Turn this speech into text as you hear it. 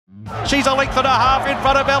She's a length and a half in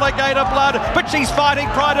front of Alligator Blood, but she's fighting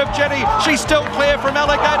Pride of Jenny. She's still clear from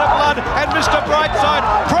Alligator Blood and Mr. Brightside.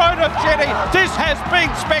 Pride of Jenny, this has been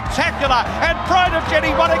spectacular, and Pride of Jenny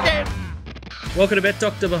won again. Welcome to Bet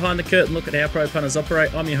Doctor Behind the Curtain. Look at how pro punters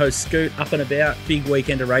operate. I'm your host, Scoot. Up and about. Big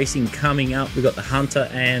weekend of racing coming up. We've got the Hunter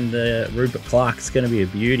and Rupert Clarke. It's going to be a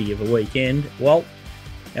beauty of a weekend. Walt,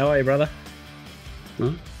 how are you, brother?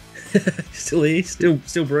 Huh? Still here?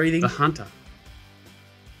 Still breathing? The Hunter.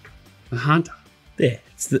 The Hunter. Yeah,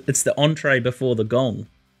 it's the entree before the gong.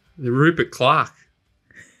 The Rupert Clarke.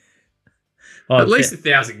 At least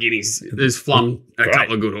 1,000 guineas. There's flung a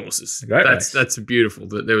couple of good horses. That's beautiful.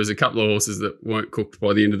 That there was a couple of horses that weren't cooked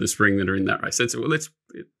by the end of the spring that are in that race.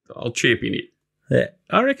 I'll champion it. Yeah,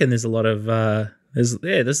 I reckon there's a lot of there's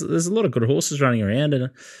a lot of good horses running around, and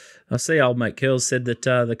I see old mate Curls said that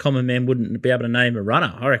the common man wouldn't be able to name a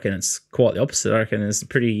runner. I reckon it's quite the opposite. I reckon there's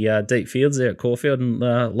pretty deep fields there at Caulfield, and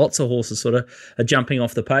lots of horses sort of are jumping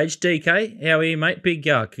off the page. DK, how are you, mate? Big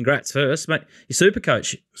congrats first, mate. You're super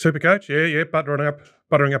coach. Super coach, yeah,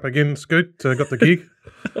 buttering up again, Scoot. Got the gig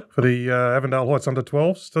for the Avondale Heights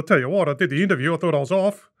under-12s. So I tell you what, I did the interview. I thought I was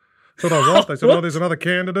off. They said, oh, there's another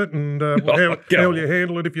candidate, and how will you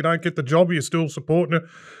handle it if you don't get the job? You're still supporting it.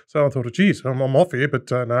 So I thought, geez, I'm off here, but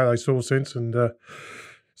no, they saw sense, and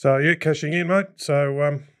so yeah, cashing in, mate.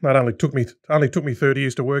 So it only took me 30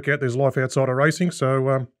 years to work out there's life outside of racing.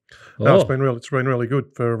 So no, it's been really good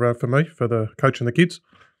for me, for the coaching the kids.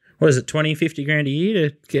 What is it, 20, 50 grand a year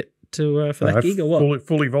to get to for that gig, or what?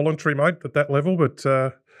 Fully voluntary, mate, at that level, but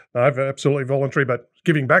no, absolutely voluntary, but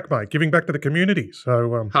giving back, mate, giving back to the community. So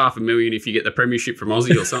 $500,000 if you get the premiership from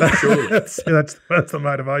Aussie or something, surely. that's the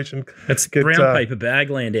motivation. It's brown paper bag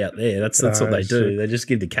land out there. That's what they do. They just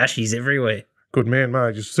give the cashies everywhere. Good man,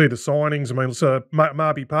 mate. You see the signings. I mean, so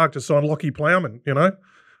Marby Park just signed Lockie Plowman,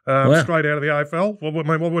 straight out of the AFL.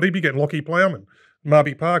 What would he be getting, Lockie Plowman?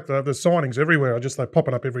 Marby Park, the signings everywhere. They're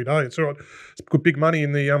popping up every day. It's all right. It's good big money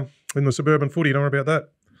in the suburban footy. Don't worry about that.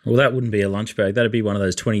 Well, that wouldn't be a lunch bag. That'd be one of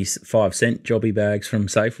those 25-cent jobby bags from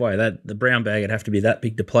Safeway. The brown bag would have to be that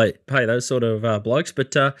big to pay those sort of blokes.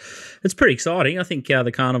 But it's pretty exciting. I think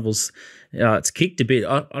the carnival's it's kicked a bit.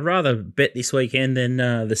 I'd rather bet this weekend than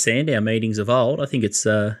the Sandown meetings of old. I think it's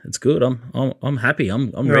good. I'm happy. I'm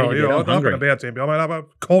ready to go. I'm hungry. About Sandown. I mean,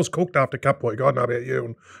 I was cooked after Cup week. I don't know about you,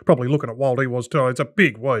 and probably looking at Walt, he was too. It's a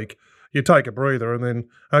big week. You take a breather and then,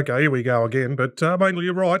 okay, here we go again. But mainly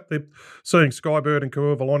you're right. They're seeing Skybird and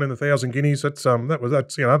Caulfield on in the 1,000 guineas. That's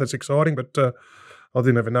exciting. But I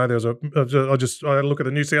didn't even know there was I had a look at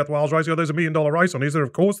the New South Wales race. There's $1 million race on. Is there?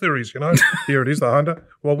 Of course there is. Here it is, the Hunter.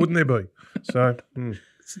 Why wouldn't there be? So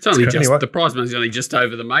it's only just the prize money's only just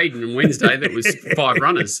over the maiden on Wednesday. That was 5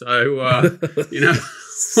 runners. So what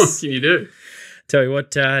can you do? Tell you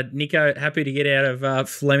what, Nico, happy to get out of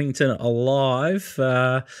Flemington alive.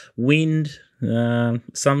 Wind,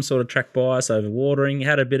 some sort of track bias, overwatering,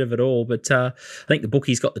 had a bit of it all. But I think the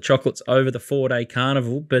bookies got the chocolates over the 4-day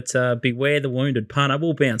carnival. But beware the wounded punter.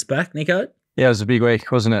 We'll bounce back, Nico. Yeah, it was a big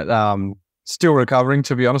week, wasn't it? Still recovering,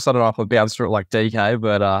 to be honest. I don't know if I bounced through it like DK,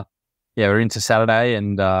 but we're into Saturday,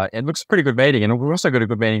 and it looks a pretty good meeting. And we've also got a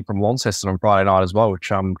good meeting from Launceston on Friday night as well,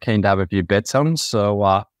 which I'm keen to have a few bets on.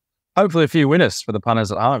 So hopefully a few winners for the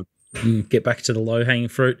punters at home. Get back to the low-hanging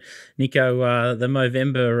fruit. Nico, the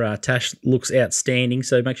Movember Tash looks outstanding,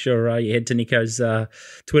 so make sure you head to Nico's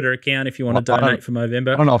Twitter account if you want to donate for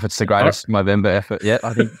Movember. I don't know if it's the greatest Movember effort yet.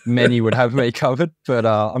 I think many would have me covered, but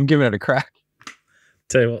I'm giving it a crack.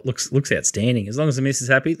 Tell you what, looks outstanding. As long as the miss is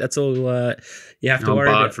happy, that's all you have to worry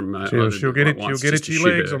about. She'll get itchy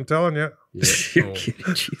legs, I'm telling you. Yeah,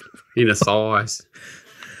 in the thighs.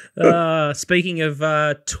 Speaking of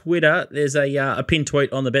Twitter, there's a pinned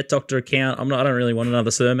tweet on the Bet Doctor account. I don't really want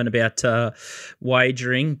another sermon about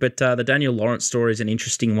wagering, but the Daniel Lawrence story is an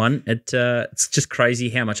interesting one. It's just crazy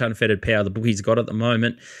how much unfettered power the bookie's got at the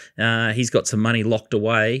moment. He's got some money locked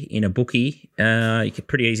away in a bookie.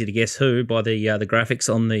 Pretty easy to guess who by the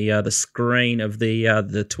graphics on the screen of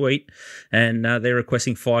the tweet, and they're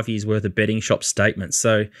requesting 5 years worth of betting shop statements.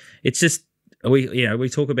 So it's just. We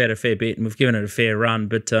talk about it a fair bit and we've given it a fair run,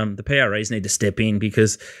 but the PREs need to step in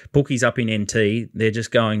because bookies up in NT, they're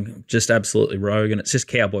just going absolutely rogue, and it's just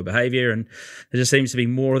cowboy behaviour, and there just seems to be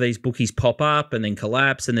more of these bookies pop up and then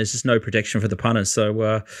collapse, and there's just no protection for the punters.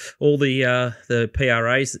 So all the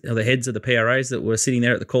PRAs, or the heads of the PRAs that were sitting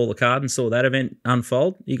there at the call of the card and saw that event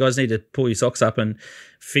unfold, you guys need to pull your socks up and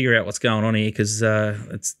figure out what's going on here, because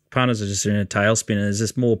punters are just in a tailspin, and there's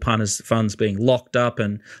just more punters funds being locked up,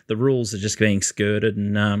 and the rules are just being skirted,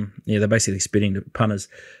 and they're basically spitting to punters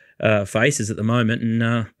faces at the moment,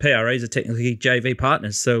 and PREs are technically JV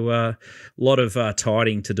partners, so a lot of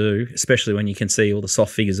tiding to do, especially when you can see all the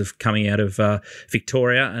soft figures of coming out of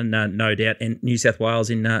Victoria and no doubt and New South Wales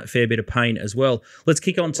in a fair bit of pain as well. Let's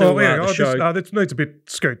kick on to the show. This needs a bit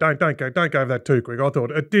scoot. Don't go over that too quick. I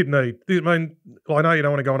thought it did need. I mean, I know you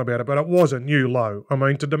don't want to go on about it, but it was a new low. I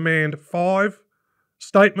mean, to demand 5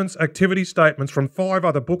 activity statements from 5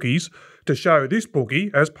 other bookies to show this bookie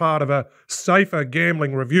as part of a safer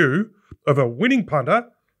gambling review of a winning punter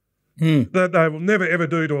that they will never ever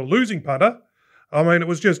do to a losing punter. I mean, it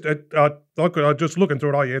was just, I just looking through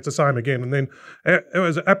it, oh yeah, it's the same again. And then it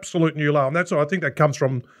was an absolute new low. And that's I think that comes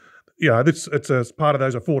from, it's as part of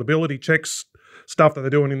those affordability checks stuff that they're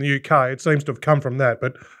doing in the UK. It seems to have come from that.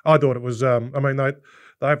 But I thought it was, they've got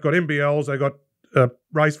MBLs, they've got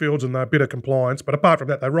race fields and a bit of compliance, but apart from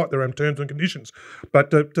that, they write their own terms and conditions.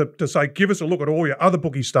 But to say, give us a look at all your other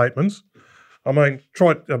bookie statements, I mean,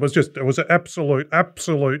 it was an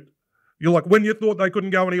absolute. You're like, when you thought they couldn't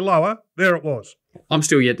go any lower, there it was. I'm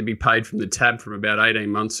still yet to be paid from the tab from about 18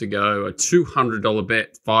 months ago, a $200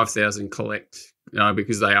 bet, 5,000 collect,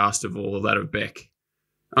 because they asked of all of that of Beck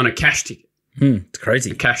on a cash ticket. It's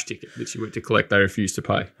crazy. A cash ticket that she went to collect, they refused to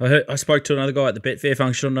pay. I spoke to another guy at the Betfair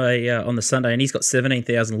function on the Sunday, and he's got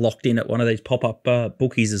 17,000 locked in at one of these pop-up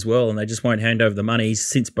bookies as well, and they just won't hand over the money. He's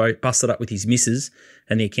since busted up with his missus,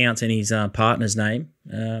 and the account's in his partner's name,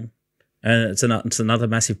 and it's another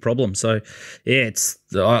massive problem. So, yeah, it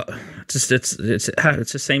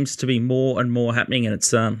just seems to be more and more happening, and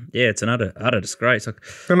it's an utter disgrace. I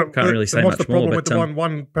can't really say much more. What's the problem with the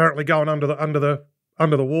one apparently going under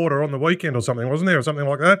the water on the weekend or something, wasn't there, or something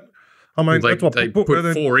like that? I mean, they put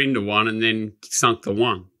 4 into one and then sunk the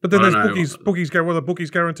one. But then there's bookies go where the bookies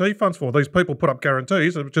guarantee funds for. These people put up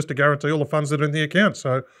guarantees just to guarantee all the funds that are in the account.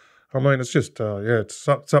 So, I mean, it's just, it's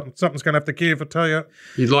something's going to have to give, I tell you.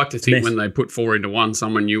 You'd like to think when they put 4 into one,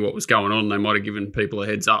 someone knew what was going on. They might have given people a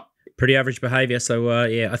heads up. Pretty average behaviour. So,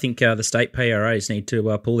 I think the state PRAs need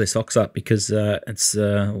to pull their socks up because it's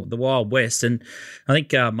the Wild West. And I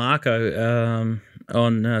think Marco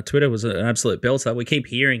on Twitter was an absolute belter. We keep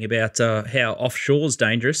hearing about how offshore's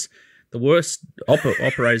dangerous. The worst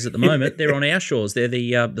operators at the moment, they're on our shores. They're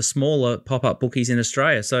the smaller pop-up bookies in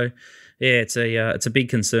Australia. So, yeah, it's a big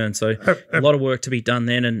concern. So a lot of work to be done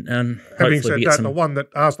then. And having said that, the one that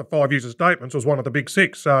asked the 5 user statements was one of the big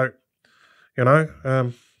 6. So,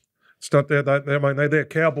 it's not they're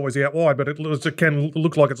cowboys out wide, but it can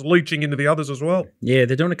look like it's leaching into the others as well. Yeah,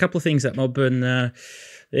 they're doing a couple of things at mob, and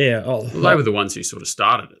they were the ones who sort of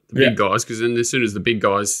started it, the big guys, because then as soon as the big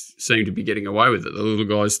guys seem to be getting away with it, the little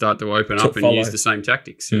guys start to open up and use the same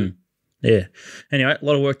tactics. Yeah. Anyway, a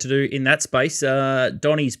lot of work to do in that space.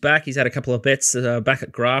 Donnie's back. He's had a couple of bets back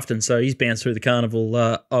at Grafton, so he's bounced through the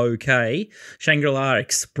carnival okay. Shangri-La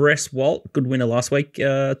Express Walt, good winner last week.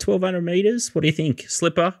 1,200 metres. What do you think?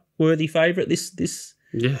 Slipper, worthy favourite at this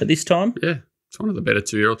time? Yeah, it's one of the better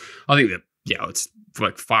 2-year-olds. I think that, it's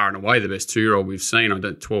like far and away the best 2-year-old we've seen.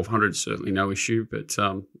 1,200 certainly no issue, but,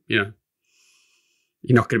 you're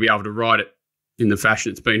not going to be able to ride it in the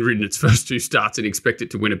fashion it's been ridden its first 2 starts and expect it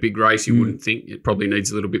to win a big race. You wouldn't think. It probably needs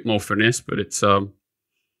a little bit more finesse, but it's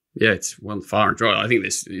it's well far and dry. I think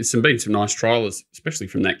there's been some nice trialers, especially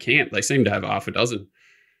from that camp. They seem to have half a dozen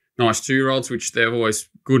nice 2-year-olds, which they're always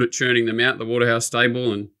good at churning them out, the Waterhouse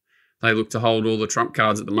stable, and they look to hold all the trump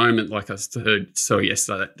cards at the moment. Like I saw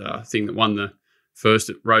yesterday, that thing that won the first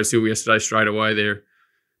at Rose Hill yesterday straight away, their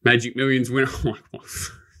Magic Millions winner.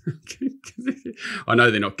 I know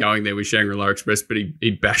they're not going there with Shangri-La Express, but he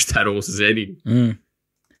bashed that horse's head in.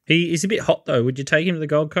 He's a bit hot though. Would you take him to the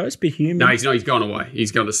Gold Coast? Bit humid? No, he's gone away.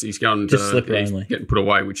 He's going to slipper only. Getting put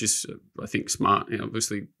away, which is I think smart.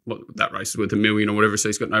 Obviously, that race is worth $1 million or whatever, so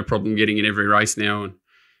he's got no problem getting in every race now, and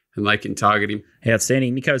they can target him.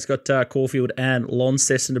 Outstanding. Nico's got Caulfield and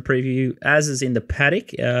Launceston to preview. Az is in the paddock.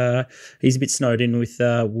 He's a bit snowed in with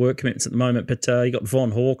work commitments at the moment, but he got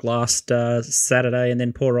Von Hawk last Saturday, and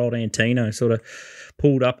then poor old Antino sort of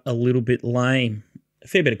pulled up a little bit lame. A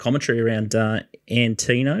fair bit of commentary around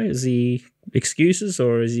Antino. Is he excuses,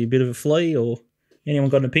 or is he a bit of a flea, or anyone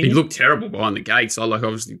got an opinion? He looked terrible behind the gates. I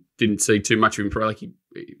obviously didn't see too much of him, but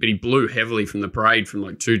he blew heavily from the parade from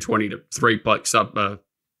like 220 to 3 blokes up.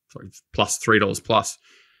 Plus $3 plus,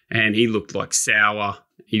 and he looked like sour.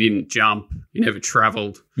 He didn't jump. He never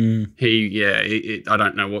travelled. I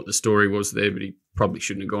don't know what the story was there, but he probably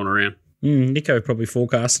shouldn't have gone around. Nico probably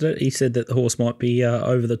forecasted it. He said that the horse might be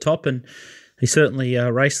over the top, and He certainly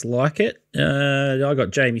raced like it. I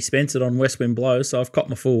got Jamie Spencer on West Wind Blow, so I've got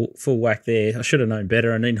my full whack there. I should have known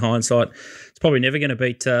better, and in hindsight, it's probably never going to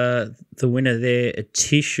beat the winner there at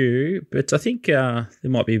Tissue. But I think there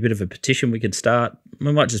might be a bit of a petition we could start.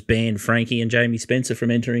 We might just ban Frankie and Jamie Spencer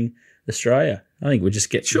from entering Australia. I think we'll just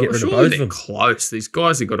get rid of both of them. Close. These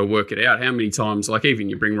guys have got to work it out. How many times, like even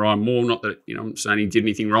you bring Ryan Moore, not that, I'm saying he did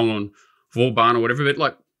anything wrong on Vauban or whatever, but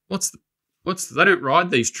like they don't ride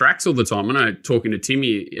these tracks all the time. I know talking to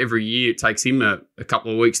Timmy every year, it takes him a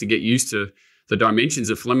couple of weeks to get used to the dimensions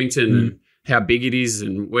of Flemington and how big it is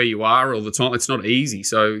and where you are all the time. It's not easy.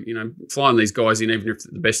 So, flying these guys in, even if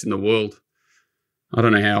they're the best in the world, I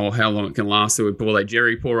don't know how long it can last. With poor old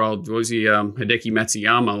Jerry, poor old, Hideki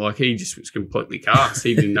Matsuyama, like he just was completely cast.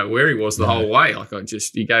 He didn't know where he was the whole way. Like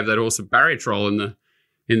he gave that horse a barrier trial in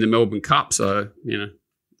the Melbourne Cup. So, and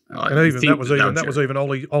even that was even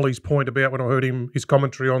Ollie's point about when I heard his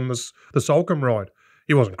commentary on the Salcombe ride.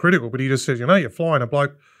 He wasn't critical, but he just says, you're flying a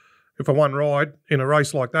bloke for one ride in a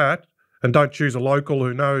race like that, and don't choose a local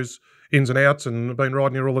who knows ins and outs and been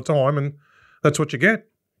riding here all the time, and that's what you get.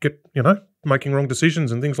 Making wrong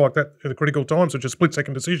decisions and things like that at the critical times, which are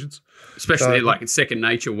split-second decisions. Especially like it's second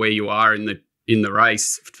nature where you are in the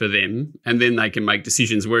race for them, and then they can make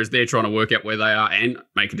decisions, whereas they're trying to work out where they are and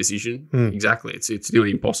make a decision. Exactly. It's nearly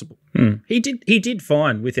impossible. He did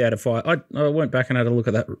fine without a fight. I went back and had a look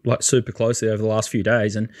at that like super closely over the last few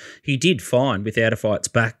days, and he did fine without a fight's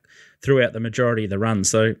back throughout the majority of the run.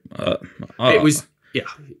 So it was... Yeah,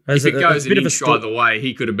 if it goes an inch either way,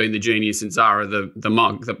 he could have been the Genius and Zara the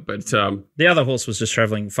mug. But the other horse was just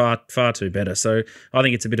travelling far too better. So I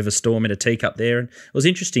think it's a bit of a storm in a teacup there. And it was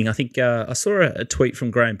interesting. I think I saw a tweet from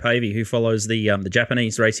Graham Pavey, who follows the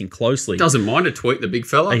Japanese racing closely. Doesn't mind a tweet, the big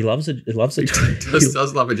fella. He loves it. He loves a tweet.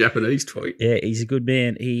 does love a Japanese tweet. Yeah, he's a good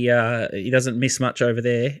man. He doesn't miss much over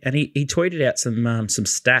there. And he tweeted out some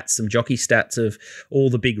stats, some jockey stats of all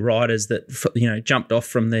the big riders that jumped off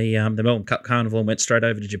from the Melbourne Cup Carnival and went straight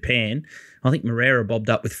over to Japan. I think Moreira bobbed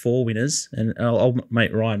up with 4 winners, and old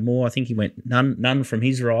mate Ryan Moore, I think he went none from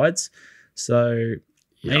his rides. So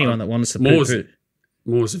anyone that wants to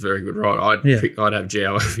Moore's a very good rider. I'd have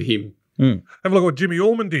Jow over him. Have a look at what Jimmy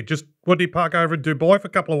Allman did. Just what did he park over in Dubai for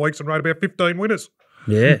a couple of weeks and rode about 15 winners?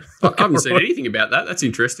 Yeah. I haven't seen anything about that. That's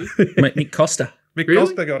interesting. Mate, Mick Costa.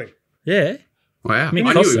 Costa got him. Yeah. Wow. I knew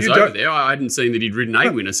he was over there. I hadn't seen that he'd ridden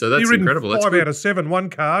 8 winners, so that's incredible. That's 5 out of 7 one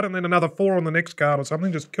card and then another 4 on the next card or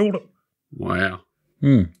something. Just killed it. Wow.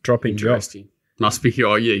 Dropping interesting. Must be,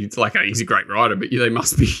 it's like he's a great rider, but they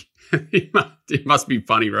must be, it must be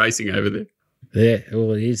funny racing over there. Yeah,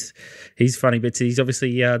 well, he's funny, but he's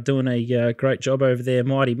obviously doing a great job over there,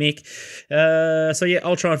 Mighty Mick. So,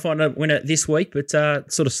 I'll try and find a winner this week, but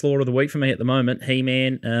sort of slaughter of the week for me at the moment.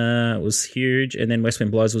 He-Man was huge, and then West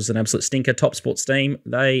Wind Blows was an absolute stinker. TopSport Steam,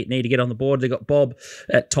 they need to get on the board. They got Bob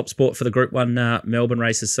at TopSport for the Group 1 Melbourne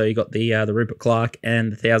races, so you got the Rupert Clarke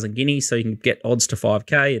and the 1,000 Guineas, so you can get odds to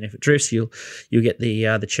 5K, and if it drifts, you'll get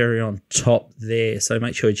the cherry on top there. So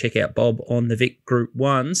make sure you check out Bob on the Vic Group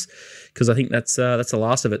 1s, because I think that's the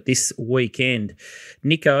last of it this weekend.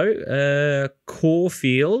 Nico,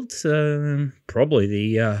 Caulfield, probably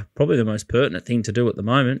the most pertinent thing to do at the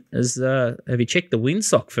moment is have you checked the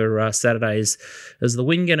windsock for Saturday? Is the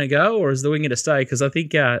wind going to go or is the wind going to stay? Because I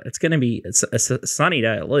think it's going to be a sunny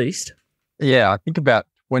day at least. Yeah, I think about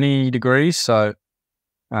 20 degrees. So,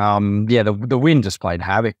 the wind just played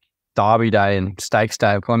havoc. Derby Day and Stakes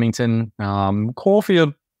Day at Flemington.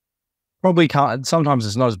 Caulfield probably can't. Sometimes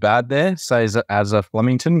it's not as bad there, say as a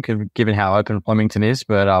Flemington, given how open Flemington is.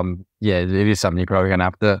 But it is something you're probably going to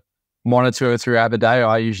have to monitor throughout the day.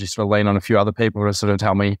 I usually sort of lean on a few other people to sort of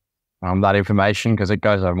tell me that information because it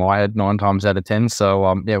goes over my head 9 times out of 10.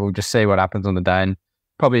 So we'll just see what happens on the day and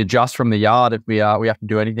probably adjust from the yard if we have to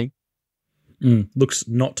do anything. Looks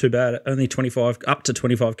not too bad. Only 25 up to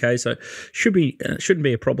 25k, so shouldn't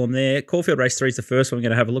be a problem there. Caulfield Race 3 is the first one we're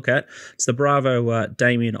going to have a look at. It's the Bravo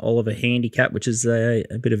Damien Oliver handicap, which is a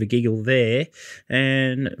bit of a giggle there,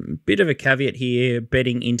 and a bit of a caveat here.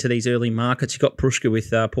 Betting into these early markets, you got Prushka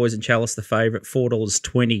with Poison Chalice, the favourite,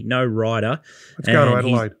 $4.20, no rider. It's going to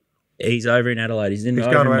Adelaide. He's over in Adelaide. He's going to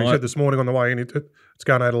Adelaide. He said this morning on the way in. It's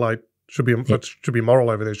going to Adelaide. Should be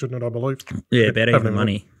moral over there, shouldn't it? I believe. Yeah, about even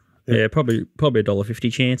money. Yeah, probably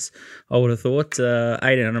 $1.50 chance, I would have thought.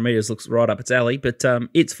 1,800 metres looks right up its alley, but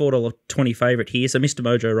it's $4.20 favourite here. So Mr.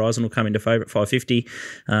 Mojo Rising will come into favourite, $5.50.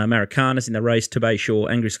 Maracana's in the race, Tabay Shaw,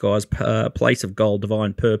 Angry Skies, Place of Gold,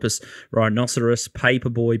 Divine Purpose, Rhinoceros,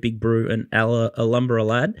 Paperboy, Big Brew, and Alumbra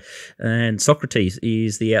Lad. And Socrates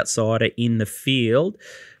is the outsider in the field.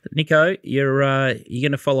 Nico, you're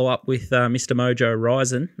going to follow up with Mr. Mojo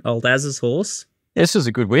Rising, old Az's horse. This was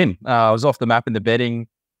a good win. I was off the map in the betting.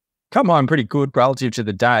 Come home pretty good relative to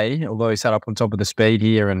the day, although he sat up on top of the speed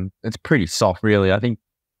here, and it's pretty soft, really. I think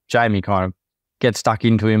Jamie kind of gets stuck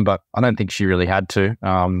into him, but I don't think she really had to.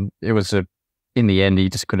 It was in the end, he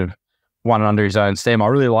just could have won it under his own steam. I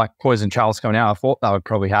really like Poison Charles coming out. I thought that would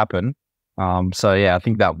probably happen. So, yeah, I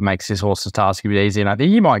think that makes his horse's task a bit easier, and I think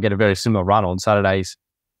he might get a very similar run on Saturdays.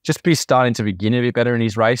 Just be starting to begin a bit better in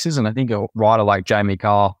his races, and I think a rider like Jamie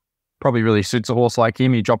Carr probably really suits a horse like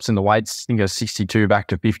him. He drops in the weights, I think goes 62 back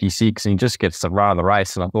to 56, and he just gets the run of the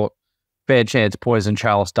race. And I thought, fair chance Poison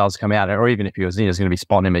Chalice does come out, or even if he was in, it's going to be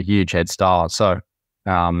spotting him a huge head start. So,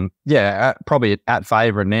 probably at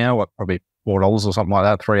favourite now, probably $4 or something like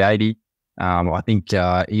that, $3.80. I think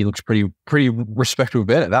he looks pretty respectable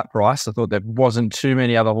bet at that price. I thought there wasn't too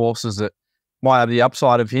many other horses that might have the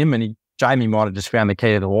upside of him, and Jamie might have just found the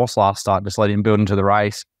key to the horse last start, just let him build into the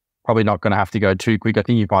race. Probably not going to have to go too quick. I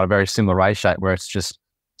think you find a very similar race shape where it's just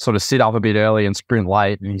sort of sit up a bit early and sprint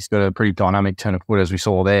late, and he's got a pretty dynamic turn of foot as we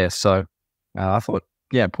saw there. So I thought,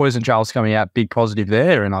 Poison Charles coming out, big positive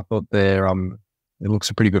there, and I thought it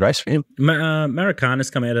looks a pretty good race for him.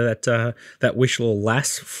 Maracana's come out of that Wishlaw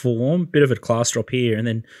Lass form, bit of a class drop here, and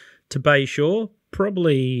then to Bayshore,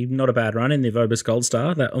 probably not a bad run in the Vobis Gold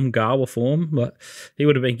Star, that Umgawa form, but he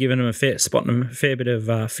would have been giving him a fair bit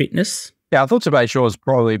of fitness. Yeah, I thought Tabay Shaw was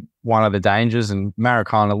probably one of the dangers, and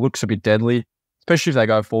Maracana looks a bit deadly, especially if they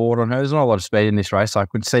go forward on her. There's not a lot of speed in this race. I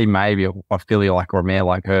could see maybe a filly or a mare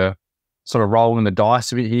like her sort of rolling the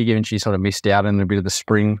dice a bit here, given she sort of missed out in a bit of the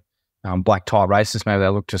spring black type races. Maybe they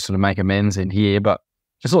look to sort of make amends in here, but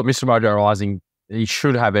just thought Mr. Mojo Rising, he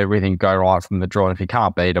should have everything go right from the draw. And if he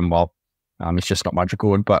can't beat him, well, it's just not much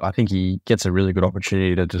good. But I think he gets a really good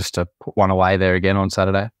opportunity to put one away there again on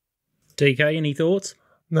Saturday. DK, any thoughts?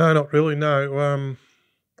 No, not really. No,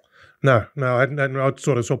 I hadn't. I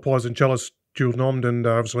sort of saw Poison Chalice dual nommed, and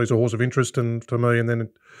obviously he's a horse of interest and to me. And then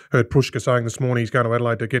heard Prushka saying this morning he's going to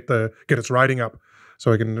Adelaide to get its rating up,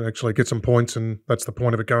 so he can actually get some points, and that's the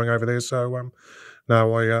point of it going over there. So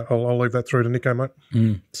I'll leave that through to Nico, mate.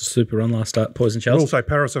 It's a super run last start, Poison Chalice. Also,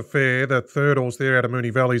 Paris Affair, the third horse there out of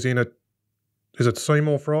Moonee Valley's in it. Is it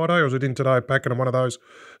Seymour Friday or is it in today? Packing on one of those.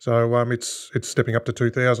 So it's stepping up to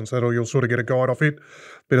 2,000. So you'll sort of get a guide off it.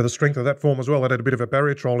 Bit of the strength of that form as well. It had a bit of a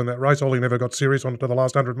barrier trial in that race. Ollie never got serious on it to the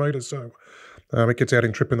last 100 metres. So it gets out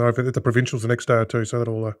in tripping over at the provincials the next day or two. So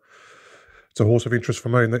that'll it's a horse of interest for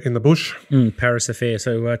me in the bush. Paris Affair.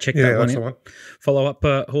 So check that one out. That's the one. Follow up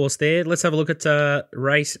horse there. Let's have a look at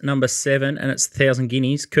race number 7, and it's 1,000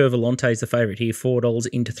 guineas. Curvalante's the favourite here, $4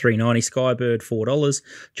 into $3.90. Skybird $4.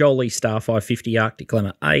 Jolie Star $5.50. Arctic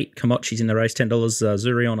Glamour $8. Komochi's in the race $10.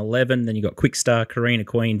 Zurion $11. Then you got Quick Star, Karina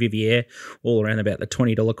Queen, Vivier, all around about the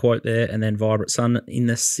 $20 quote there, and then Vibrant Sun in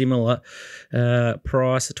the similar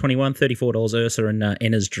price, $21. $34 Ursa and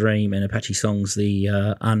Enna's Dream, and Apache Songs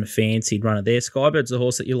the unfancied runner there. Skybird's the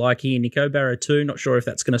horse that you like here, Nico. Barrow 2, not sure if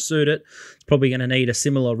that's going to suit it. It's probably going to need a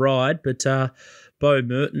similar ride, but Bo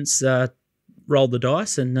Mertens rolled the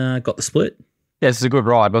dice and got the split. Yeah, it's a good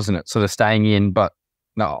ride, wasn't it? Sort of staying in, but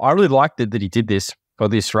no, I really liked it that he did this for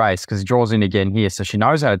this race because he draws in again here, so she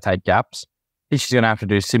knows how to take gaps. I think she's going to have to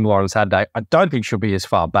do similar on Saturday. I don't think she'll be as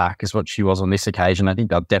far back as what she was on this occasion. I think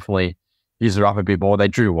they'll definitely use her up a bit more. They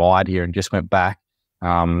drew wide here and just went back.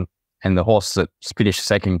 And the horse that finished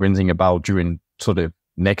second, Grinzinger Bell, drew in sort of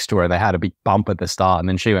next to her. They had a big bump at the start, and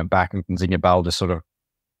then she went back, and Grinzinger Bell just sort of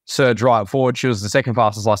surged right forward. She was the second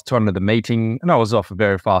fastest last 200 of the meeting. I know it was off a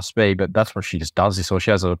very fast speed, but that's what she just does this horse. She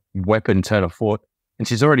has a weapon turn of foot, and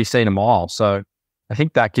she's already seen a mile. So I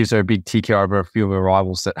think that gives her a big tick over a few of her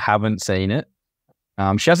rivals that haven't seen it.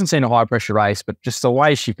 She hasn't seen a high-pressure race, but just the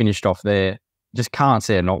way she finished off there, just can't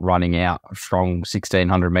see her not running out a strong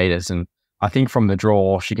 1,600 metres. And I think from the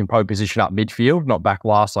draw, she can probably position up midfield, not back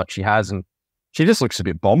last like she has. And she just looks a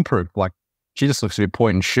bit bomb-proof. Like, she just looks a bit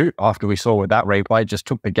point and shoot after we saw with that replay. Just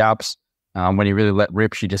took the gaps. When he really let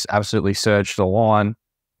rip, she just absolutely surged the line.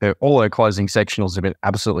 All her closing sectionals have been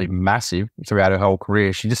absolutely massive throughout her whole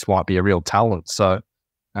career. She just might be a real talent. So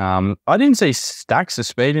I didn't see stacks of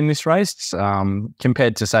speed in this race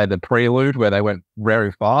compared to, say, the Prelude where they went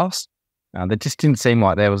very fast. There just didn't seem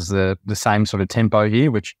like there was the same sort of tempo here,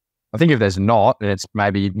 which I think if there's not, and it's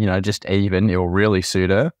maybe, just even, it will really suit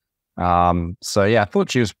her. So yeah, I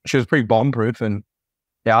thought she was pretty bomb-proof, and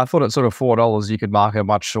yeah, I thought at sort of $4 you could mark her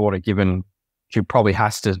much shorter, given she probably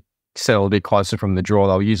has to settle a bit closer from the draw.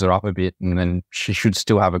 They'll use her up a bit, and then she should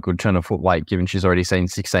still have a good turn of foot weight, given she's already seen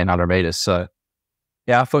 1,600 meters. So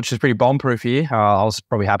yeah, I thought she's pretty bomb-proof here. I was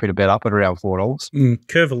probably happy to bet up at around $4.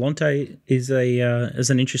 Curvolante is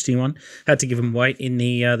an interesting one. Had to give him weight in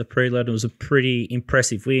the preload. It was a pretty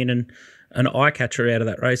impressive win, and an eye catcher out of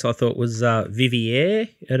that race I thought was Vivier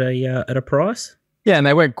at a price. Yeah, and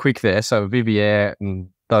they went quick there. So Vivier and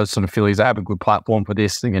those sort of fillies, they have a good platform for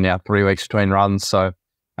this. I think now 3 weeks between runs, so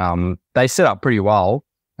they set up pretty well.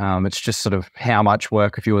 It's just sort of how much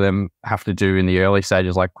work a few of them have to do in the early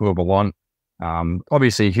stages, like Courvolant.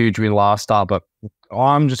 Obviously a huge win last start, but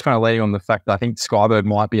I'm just kind of leaning on the fact that I think Skybird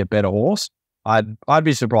might be a better horse. I'd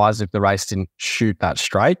be surprised if the race didn't shoot that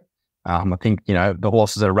straight. I think, the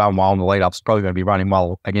horses that are run well in the lead-up's probably going to be running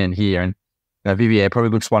well again here. And Vivier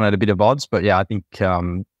probably looks one at a bit of odds, but yeah, I think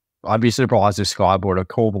I'd be surprised if Skybird or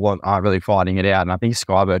Courvolant aren't really fighting it out. And I think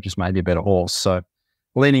Skybird just may be a better horse. So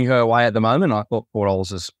leaning her away at the moment, I thought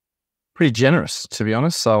 $4 is pretty generous, to be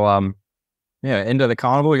honest. So, end of the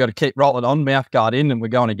carnival, we got to keep rolling on, mouth guard in, and we're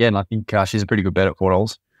going again. I think she's a pretty good bet at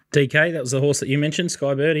 $4. DK, that was the horse that you mentioned,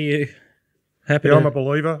 Skybird. Are you happy? Yeah, I'm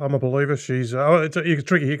a believer. She's it's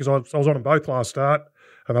tricky here because I was on them both last start,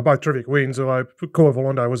 and they're both terrific wins. Although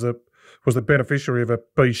Courvolant was the beneficiary of a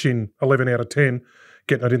B Shin 11 out of 10,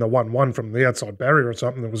 getting it in the 1-1 from the outside barrier or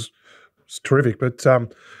something. That was terrific. But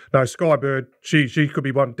no, Skybird, she could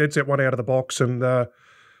be dead set one out of the box, and I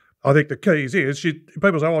think the key is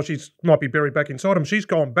people say, she might be buried back inside him. She's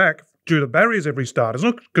gone back due to barriers every start. It's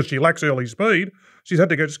not because she lacks early speed. She's had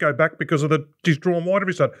to just go back because she's drawn wide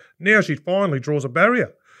every start. Now she finally draws a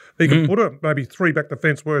barrier. He can put her maybe 3 back the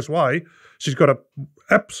fence worst way. She's got an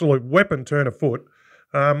absolute weapon turn of foot.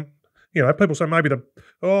 People say maybe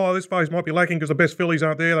this phase might be lacking because the best fillies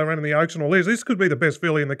aren't there. They ran in the Oaks and all this. This could be the best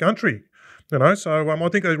filly in the country. So I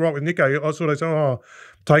think they're right with Nico. I sort of say,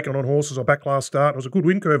 taking on horses or back last start. It was a good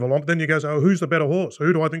win curve along, but then you go, who's the better horse?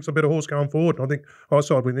 Who do I think's the better horse going forward? And I think I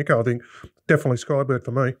side with Nico. I think definitely Skybird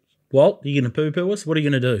for me. Walt, are you going to poo-poo us? What are you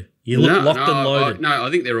going to do? You look locked and loaded. I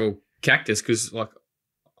think they're all cactus because,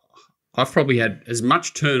 I've probably had as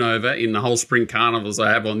much turnover in the whole spring carnival as I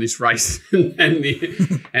have on this race and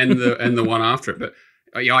the one after it. But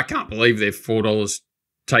I can't believe they're $4.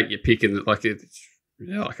 Take your pick and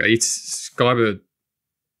it's Skybird.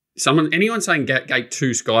 Anyone saying gate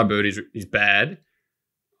 2 Skybird is bad,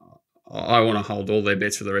 I want to hold all their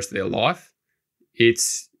bets for the rest of their life.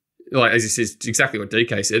 It's as he says, it's exactly what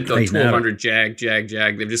DK said. 1,200 Jag.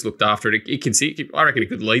 They've just looked after it. It can see. I reckon it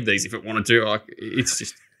could lead these if it wanted to. It's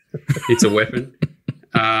just, it's a weapon.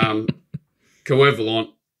 Courvolant,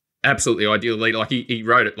 absolutely ideal lead. He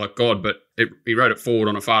rode it like God, but he rode it forward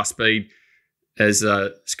on a fast speed. As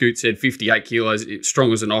Scoot said, 58 kilos,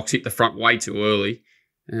 strong as an ox, hit the front way too early.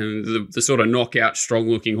 And the sort of knockout,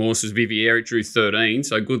 strong-looking horses, Vivier, it drew 13.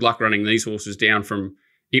 So good luck running these horses down from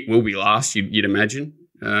it will be last, you'd imagine.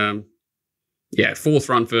 4th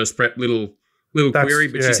run first prep, little query,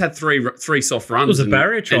 but she's had three soft runs. It was a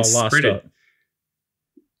barrier trial last start.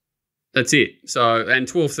 That's it. So, and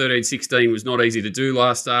 12, 13, 16 was not easy to do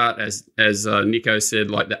last start. As Nico said,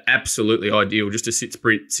 the absolutely ideal, just a sit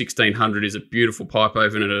sprint 1600 is a beautiful pipe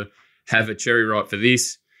opener to have a cherry ripe for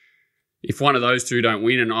this. If one of those two don't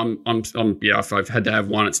win, and if I've had to have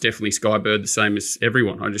one, it's definitely Skybird, the same as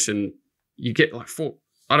everyone. You get 4.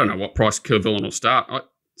 I don't know what price Courvolant will start.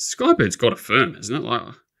 Skybird's got a firm, isn't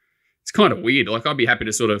it? It's kind of weird. I'd be happy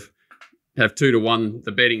to sort of have 2-1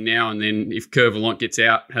 the betting now, and then if Courvolant gets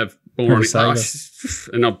out, have more on it.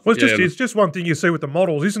 It's just one thing you see with the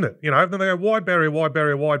models, isn't it? Then they go wide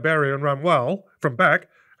barrier, and run well from back,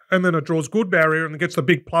 and then it draws good barrier and gets the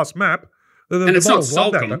big plus map. And it's not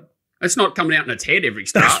Sulcombe. It's not coming out in its head every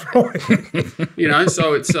start. That's right.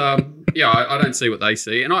 So it's I don't see what they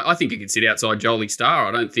see, and I think it can sit outside Jolie Star.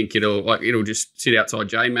 I don't think it'll just sit outside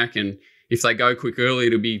J-Mac, and if they go quick early,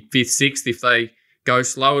 it'll be 5th, 6th. If they go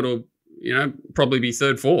slow, it'll probably be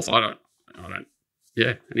 3rd, 4th. I don't.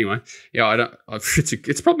 Yeah. Anyway, I don't.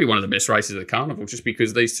 It's probably one of the best races of the carnival, just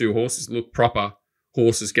because these two horses look proper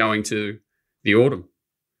horses going to the autumn.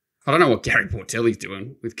 I don't know what Gary Portelli's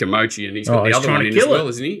doing with Kimochi, and he's got the other one in as well,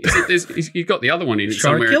 isn't he? He's got the other one in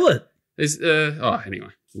somewhere. Trying to kill it. Anyway,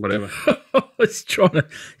 whatever. He's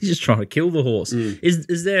just trying to kill the horse.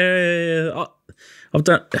 Is there?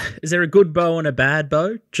 Is there a good bow and a bad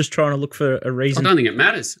bow? Just trying to look for a reason. I don't think it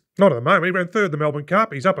matters. Not at the moment. He ran 3rd the Melbourne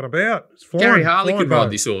Cup. He's up and about. Gary Harley could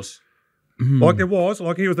ride this horse. He was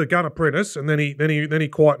the gun apprentice, and then he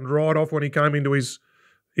quietened right off when he came into his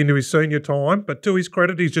into his senior time, but to his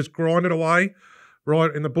credit, he's just grinded away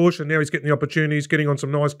right in the bush, and now he's getting the opportunities, getting on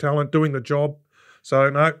some nice talent, doing the job. So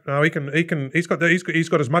no, he can. He's got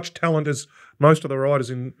as much talent as most of the riders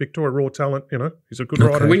in Victoria. Raw talent, he's a good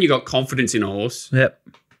rider. When you got confidence in a horse, yep.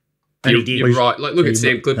 You're right. Like, look at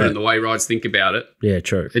Sam Clipper and the way riders think about it. Yeah,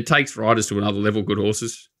 true. It takes riders to another level, good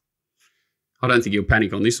horses. I don't think he'll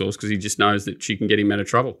panic on this horse because he just knows that she can get him out of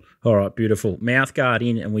trouble. All right, beautiful. Mouth guard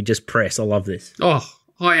in and we just press. I love this. Oh,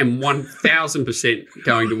 I am 1,000%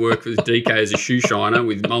 going to work with DK as a shoe shiner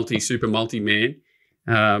with super multi-man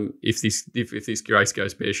if this race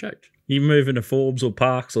goes pear-shaped. You moving to Forbes or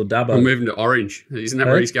Parks or Dubbo? I'm moving to Orange. Isn't that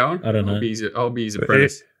where he's going? I don't know. I'll be his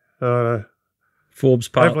apprentice. Forbes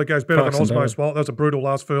Park. Hopefully it goes better than Osmo's. Well, that was a brutal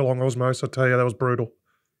last furlong, Osmos. I tell you, that was brutal.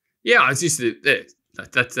 Yeah, it's just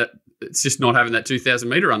it's just not having that 2,000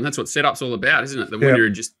 metre run. That's what setup's all about, isn't it? The winner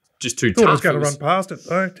just too tough. I was going to run past it,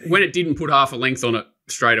 though. When it didn't put half a length on it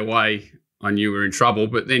straight away, I knew we were in trouble.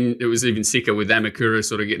 But then it was even sicker with Amakura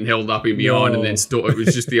sort of getting held up in behind, and then it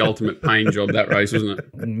was just the ultimate pain job, that race, wasn't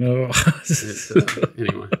it? No.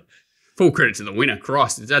 Anyway, full credit to the winner.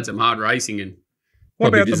 Christ, it's had some hard racing and.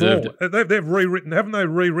 What about them all? They've rewritten, haven't they?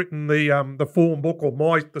 Rewritten the form book or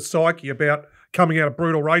the psyche about coming out of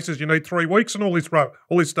brutal races. You need 3 weeks and all this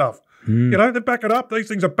stuff. They back it up. These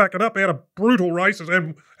things are backing up out of brutal races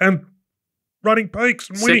and running peaks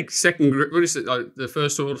and winning. Second group, what is it? The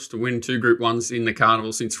first horse to win 2 Group 1s in the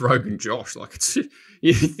carnival since Rogan Josh. Like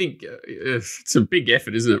you think it's a big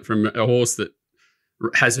effort, isn't it, from a horse that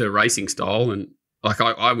has her racing style and. Like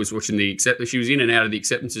I was watching the acceptance. She was in and out of the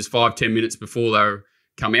acceptances 5-10 minutes before they were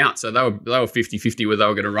come out. So they were 50-50 where they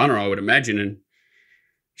were going to run her, I would imagine. And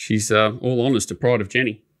she's all honours to Pride of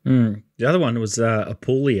Jenny. The other one was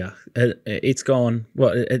Apulia. It's gone,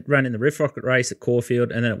 it ran in the Riff Rocket race at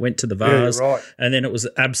Caulfield and then it went to the Vars. Yeah, right. And then it was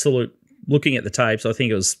absolute, looking at the tapes, I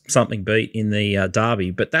think it was something beat in the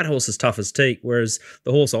Derby. But that horse is tough as teak, whereas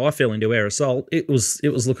the horse I fell into, Air Assault, it was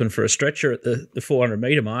looking for a stretcher at the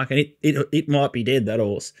 400-metre mark and it might be dead, that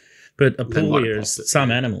horse. But Apulia is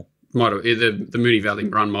some animal. Might have the Mooney Valley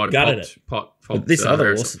run might have popped this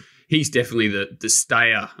other horse. He's definitely the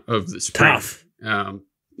stayer of the spring. Tough.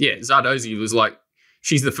 Zardozi was like,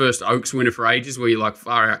 she's the first Oaks winner for ages where you're like,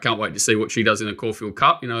 far out, can't wait to see what she does in the Caulfield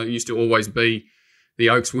Cup. It used to always be the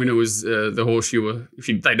Oaks winner was the horse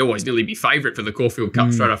they'd always nearly be favourite for the Caulfield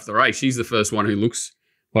Cup straight off the race. She's the first one who looks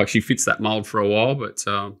like she fits that mould for a while. But,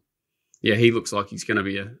 he looks like he's going to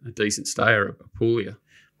be a decent stayer at Apulia.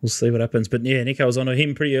 We'll see what happens. But, yeah, Nico was on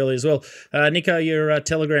him pretty early as well. Nico, your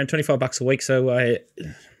Telegram, $25 a week, so I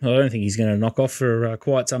don't think he's going to knock off for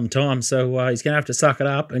quite some time. So he's going to have to suck it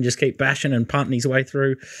up and just keep bashing and punting his way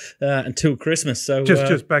through until Christmas. So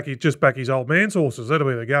just back his old man's horses. That'll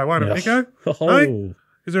be the go, won't it, Nico? Hey?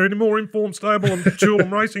 Is there any more Informed Stable and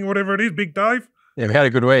Chulham Racing, whatever it is, Big Dave? Yeah, we had a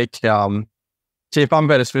good week. Chief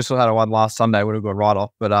Unbetter Special had a one last Sunday, would have got right off.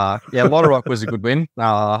 But, Lotto Rock was a good win.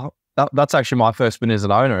 That's actually my first win as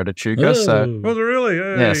an owner at Echuca. So was it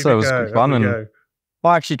really? So it was good fun. And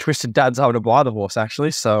I actually twisted Dad's arm to buy the horse,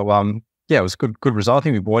 actually. So, it was good result. I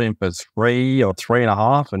think we bought him for 3 or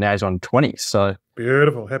 3.5, and now he's on 20. So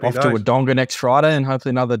beautiful. Happy off days. to Wodonga next Friday and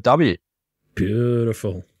hopefully another W.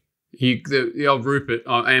 Beautiful. The old Rupert,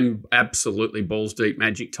 I am absolutely balls deep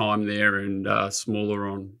Magic Time there and smaller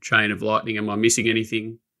on Chain of Lightning. Am I missing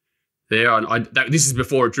anything there? This is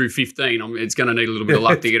before it drew 15. It's going to need a little bit of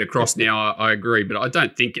luck to get across now, I agree. But I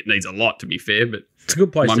don't think it needs a lot, to be fair. But it's a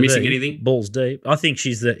good place to be. Am I missing anything? Balls deep. I think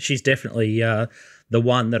she's definitely the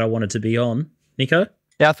one that I wanted to be on. Nico?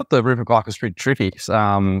 Yeah, I thought the Rupert Clarke was pretty tricky.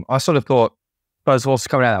 I sort of thought those horses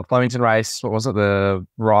coming out of that Flemington race, what was it, the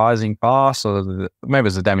Rising Pass, or maybe it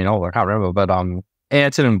was the Daminola, I can't remember. But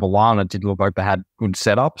Ayrton and Bolana did look like they had good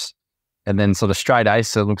setups. And then sort of Straight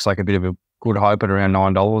Ace, it looks like a bit of a good hope at around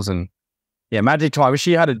 $9. And yeah, Magic Time, if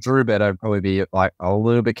she had a Drew bet, I'd probably be like a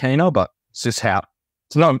little bit keener, but it's just how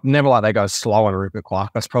it's never like they go slow on Rupert Clarke.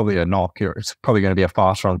 That's probably a knock. It's probably going to be a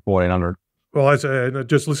faster on 1400. Well, as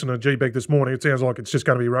just listening to G-Beg this morning, it sounds like it's just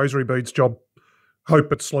going to be Rosary Bead's job.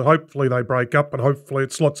 Hopefully they break up and hopefully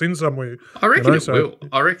it slots in somewhere. I reckon it will.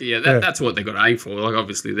 I reckon, that's what they've got to aim for. Like,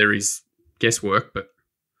 obviously there is guesswork, but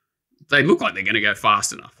they look like they're going to go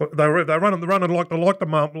fast enough. They're running like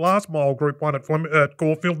the last mile Group 1 at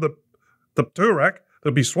Caulfield, the Toorak.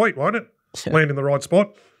 It'll be sweet, won't it? Yeah. Land in the right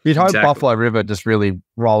spot. You'd hope Buffalo River just really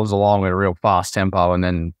rolls along at a real fast tempo and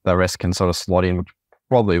then the rest can sort of slot in, which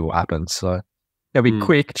probably will happen. So it'll be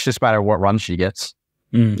quick. It's just a matter of what run she gets.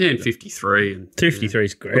 Yeah, and 53. And 53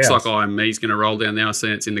 is great. Looks like IME's going to roll down there. I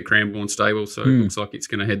see it's in the Cranbourne stable, so it looks like it's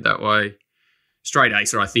going to head that way. Straight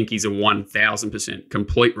Acer, I think, is a 1,000%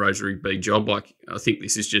 complete Rosary B job. Like, I think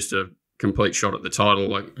this is just a complete shot at the title.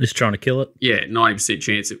 Like, just trying to kill it. Yeah, 90%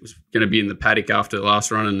 chance it was going to be in the paddock after the last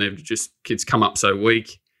run, and kids come up so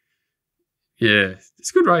weak. Yeah,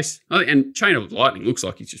 it's a good race. And Chain of Lightning looks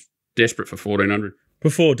like he's just desperate for 1,400.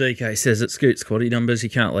 Before DK says it scoots quaddy numbers, you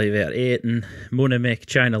can't leave out Ayrton, Munamek,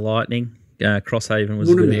 Chain of Lightning, Crosshaven was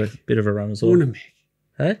a bit of a run as well. Munamek.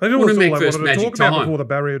 Hey? They Wanna all make they first wanted to Magic talk about Time. before the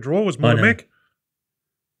barrier draw was I know. Munamek.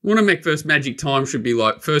 Munamek versus Magic Time should be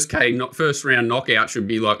like first round knockout should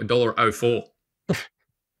be like $1.04.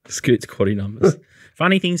 Scoots quaddy numbers.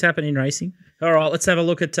 Funny things happen in racing. All right, let's have a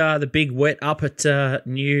look at the big wet up at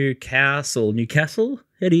Newcastle. Newcastle?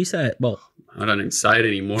 How do you say it? Well, I don't even say it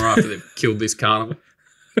anymore after they've killed this carnival.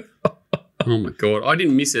 Oh my God. I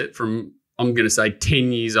didn't miss it from, I'm going to say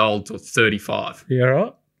 10 years old to 35. you all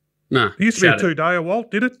right? No. It used to be a 2-day, Walt,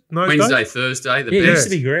 did it? No Wednesday, Thursday. The Yeah, it used best.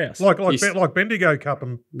 to be grouse. Like Bendigo Cup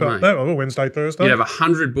and Mate. that was Wednesday, Thursday. You have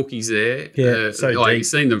 100 bookies there. Yeah, so like deep. you've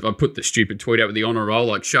seen them. I put the stupid tweet out with the honour roll,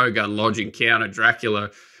 like Shogun Lodge Encounter, Dracula,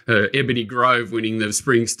 Ebony Grove winning the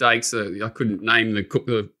Spring Stakes. I couldn't name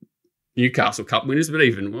the Newcastle Cup winners, but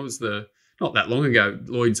even not that long ago,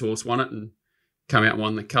 Lloyd's horse won it and came out and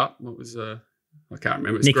won the cup. What was I can't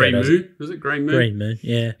remember. It's Nico Green does Moon. Was it Green Moon? Green Moon,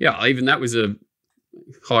 yeah. Yeah, even that was a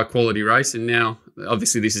high quality race, and now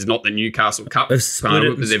obviously this is not the Newcastle Cup, They've split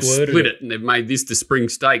it but they've and squirted split it. it and they've made this the Spring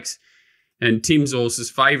Stakes. And Tim's horse's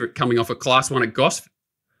favourite coming off a Class 1 at Gosford,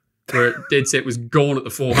 where dead set was gone at the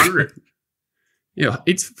 400. Yeah,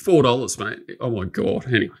 it's $4, mate. Oh my God.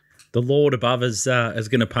 Anyway, The Lord above is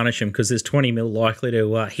going to punish him because there's 20 mil likely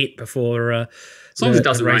to hit before. as long as it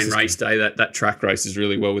doesn't rain races- race day, that track races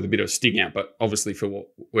really well with a bit of sting out. But obviously for what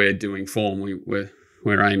we're doing form,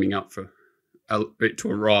 we're aiming up for it to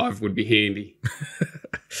arrive would be handy.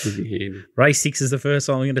 Race 6 is the first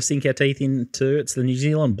one we're going to sink our teeth into. It's the New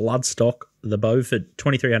Zealand Bloodstock, the Beauford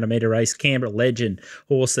 2,300 metre race, Canberra Legend,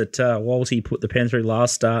 horse that Walsey put the pen through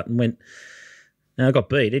last start and went. Got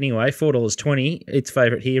beat anyway, $4.20. Its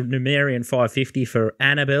favourite here, Numerian $5.50 for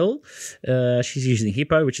Annabelle. She's using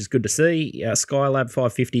Hippo, which is good to see. Skylab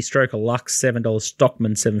 $5.50, Stroke of Luck $7,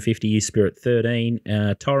 Stockman $7.50, U Spirit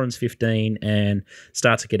 $13, Torrens $15, and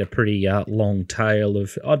start to get a pretty long tail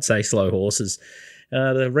of, I'd say, slow horses.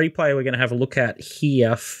 The replay we're going to have a look at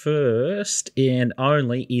here first and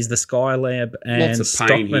only is the Skylab and Lots of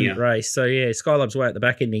pain Stockman here. race. So yeah, Skylab's way at the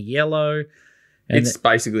back in the yellow. And It's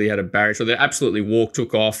basically had a barrier. So they absolutely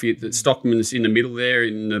took off. The Stockman's in the middle there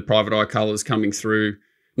in the private eye colours coming through,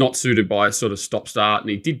 not suited by a sort of stop-start. And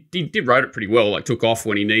he did rode it pretty well, like took off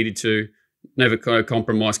when he needed to. Never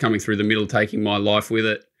compromise coming through the middle, taking my life with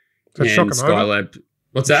it. Does that shock him over? Skylab.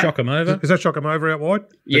 What's that? shock him over. Is that shock him over out wide?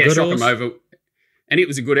 Yeah, good shock horse? him over. And it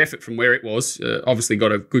was a good effort from where it was. Obviously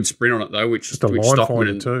got a good sprint on it, though, which Just a line Stockman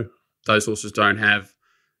finder and too. those horses don't have.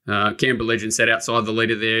 Canberra Legend sat outside the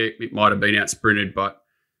leader there. It might have been out sprinted, but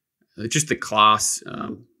just the class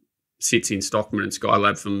sits in Stockman and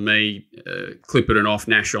Skylab for me. Clippert and off,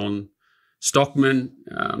 Nash on Stockman.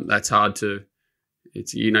 That's hard to.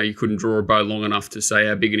 It's you couldn't draw a bow long enough to say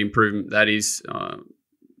how big an improvement that is.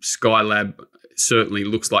 Skylab certainly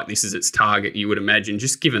looks like this is its target. You would imagine,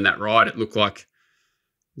 just given that ride, it looked like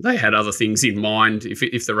they had other things in mind.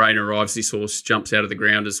 If the rain arrives, this horse jumps out of the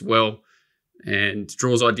ground as well and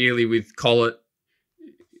draws ideally with Collett.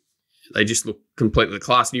 They just look completely the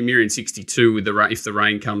class. Numerian 62 with if the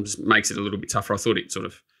rain comes, makes it a little bit tougher. I thought it sort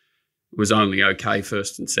of was only okay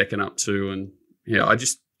first and second up too. And yeah, I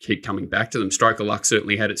just keep coming back to them. Stroke of Luck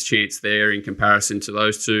certainly had its chance there in comparison to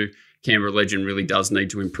those two. Canberra Legend really does need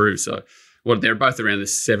to improve. So they're both around the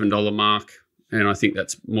 $7 mark, and I think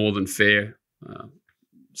that's more than fair,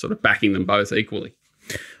 sort of backing them both equally.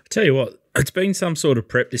 I tell you what, it's been some sort of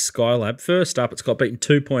prep, this Skylab. First up, it's got beaten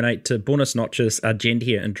 2.8 to Buenos Noches,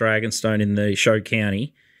 Argentia and Dragonstone in the show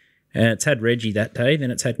county. And it's had Reggie that day. Then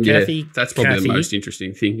it's had Kathy. Yeah, that's probably the most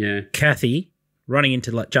interesting thing, yeah. Kathy running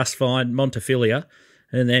into like Just Fine, Montefilia.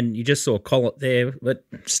 And then you just saw Collett there, but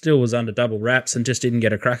still was under double wraps and just didn't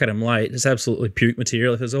get a crack at him late. It's absolutely puke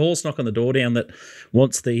material. If there's a horse knocking the door down that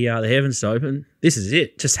wants the heavens to open, this is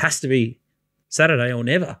it. Just has to be Saturday or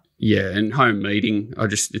never. Yeah, and home meeting,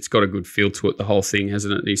 it's got a good feel to it, the whole thing,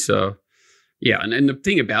 hasn't it? So, yeah, and the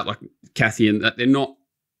thing about like Kathy and that, they're not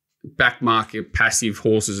back market passive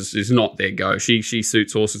horses is not their go. She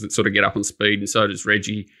suits horses that sort of get up on speed, and so does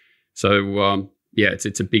Reggie. So, yeah,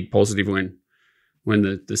 it's a big positive when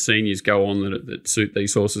the seniors go on that suit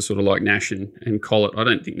these horses, sort of like Nash and Collett. I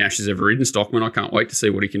don't think Nash has ever ridden Stockman. I can't wait to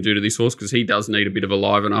see what he can do to this horse because he does need a bit of a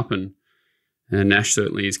liven up, and Nash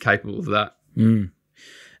certainly is capable of that. Mm.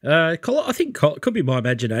 I think it could be my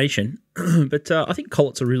imagination, but I think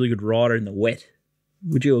Collett's a really good rider in the wet.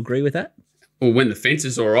 Would you agree with that? Well, when the fence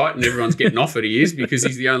is all right and everyone's getting off it, he is, because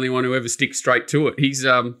he's the only one who ever sticks straight to it. He's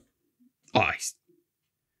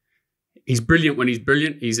brilliant when he's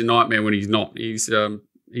brilliant. He's a nightmare when he's not. He's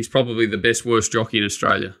probably the best, worst jockey in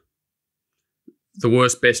Australia. The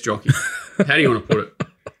worst, best jockey. How do you want to put it?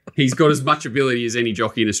 He's got as much ability as any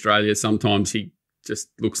jockey in Australia. Sometimes he just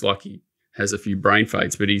looks like he has a few brain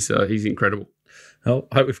fades, but he's incredible. Oh,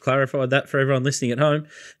 I hope we've clarified that for everyone listening at home.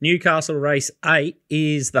 Newcastle race 8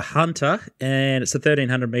 is the Hunter, and it's a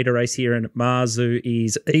 1,300-metre race here, and Marzu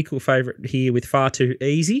is equal favourite here with Far Too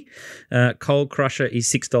Easy. Cold Crusher is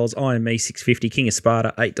 $6, Iron Me $6.50, King of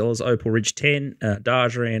Sparta $8, Opal Ridge $10,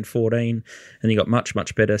 Dargeran $14, and you got much,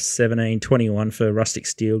 much better $17, $21 for Rustic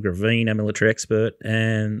Steel, Gravina, Military Expert,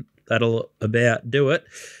 and that'll about do it.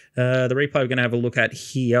 The replay we're going to have a look at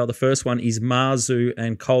here, the first one is Marzu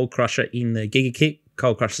and Cold Crusher in the Giga Kick.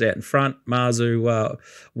 Cold Crusher's out in front, Marzu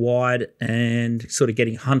wide and sort of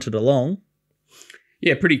getting hunted along.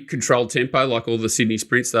 Yeah, pretty controlled tempo, like all the Sydney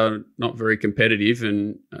sprints. They were not very competitive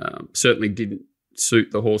and certainly didn't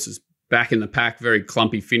suit the horses back in the pack. Very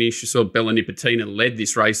clumpy finish. You saw Bella Nipotina led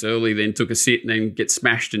this race early, then took a sit and then gets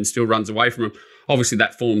smashed and still runs away from him. Obviously,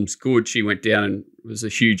 that form's good. She went down and was a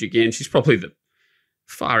huge again. She's probably the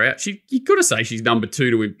far out. You got to say she's number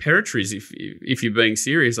 2 to Imperatriz if you're being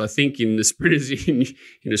serious, I think, in the sprinters in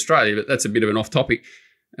Australia, but that's a bit of an off topic.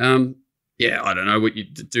 I don't know what you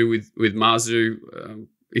do with Marzu.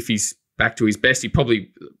 If he's back to his best,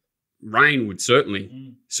 rain would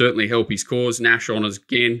certainly help his cause. Nash Honours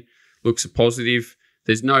again looks a positive.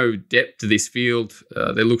 There's no depth to this field.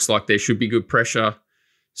 There looks like there should be good pressure,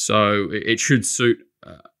 so it should suit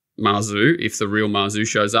Marzu if the real Marzu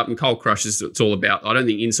shows up. And Cold Crush is it's all about. I don't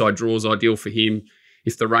think inside draw is ideal for him.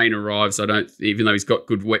 If the rain arrives, even though he's got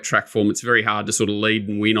good wet track form, it's very hard to sort of lead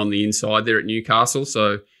and win on the inside there at Newcastle.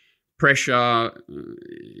 So pressure,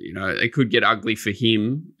 it could get ugly for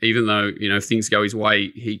him, even though, if things go his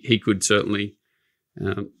way, he could certainly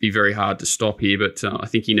be very hard to stop here. But I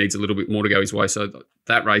think he needs a little bit more to go his way. So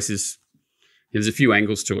that race there's a few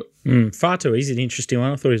angles to it. Far Too Easy, an interesting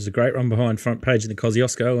one. I thought it was a great run behind front page in the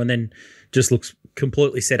Kosciuszko, and then just looks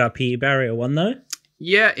completely set up here. Barrier 1 though.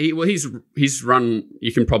 Yeah, his run,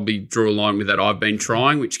 you can probably draw a line with that I've Been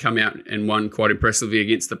Trying, which come out and won quite impressively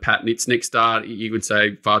against the Pat Nitz next start. You would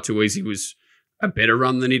say Far Too Easy was a better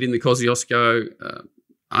run than it in the Kosciuszko.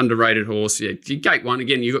 Underrated horse. Yeah, gate 1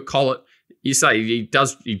 again. You got Collett. You say he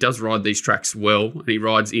does ride these tracks well, and he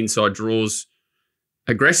rides inside draws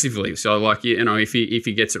aggressively. So, if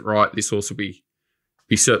he gets it right, this horse will be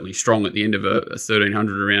certainly strong at the end of a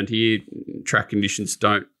 1,300 around here. Track conditions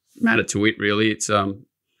don't matter to it really. It's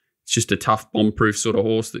just a tough bomb-proof sort of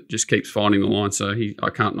horse that just keeps finding the line. So I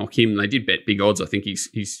can't knock him. They did bet big odds. I think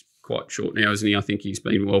he's quite short now, isn't he? I think he's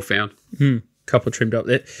been well found. Couple trimmed up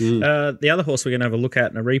there. The other horse we're going to have a look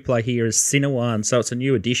at in a replay here is Sinawan. So it's a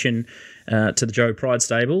new addition to the Joe Pride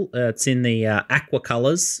stable. It's in the aqua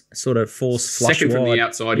colours, sort of force flush second wide. From the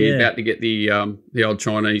outside. He's about to get the old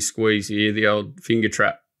Chinese squeeze here, the old finger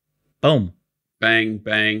trap. Boom. Bang,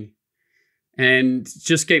 bang. And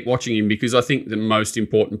just keep watching him, because I think the most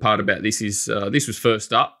important part about this is this was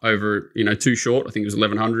first up over, too short. I think it was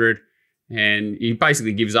 1,100. And he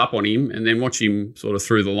basically gives up on him, and then watch him sort of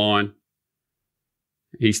through the line.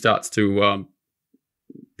 He starts to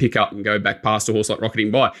pick up and go back past a horse like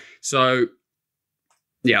Rocketing By. So,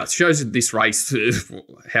 yeah, it shows this race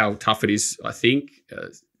how tough it is, I think.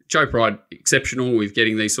 Joe Pride, exceptional with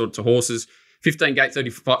getting these sorts of horses. 15 gate,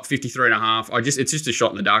 53.5. It's just a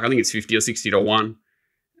shot in the dark. I think it's 50 or 60 to 1.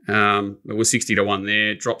 It was 60 to 1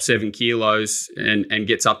 there. Dropped 7 kilos and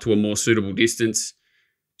gets up to a more suitable distance.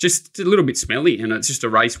 Just a little bit smelly, and it's just a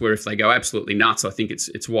race where if they go absolutely nuts, I think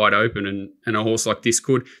it's wide open, and a horse like this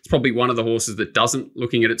could. It's probably one of the horses that doesn't,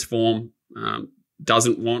 looking at its form,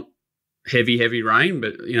 doesn't want heavy rain,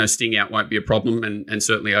 but Sting Out won't be a problem, and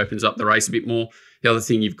certainly opens up the race a bit more. The other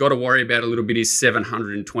thing you've got to worry about a little bit is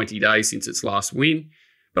 720 days since its last win.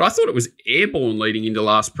 But I thought it was airborne leading into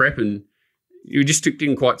last prep, and you just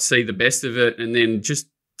didn't quite see the best of it, and then just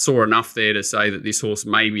saw enough there to say that this horse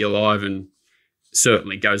may be alive and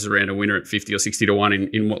certainly goes around a winner at 50 or 60 to 1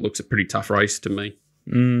 in what looks a pretty tough race to me.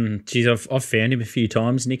 Geez, I've found him a few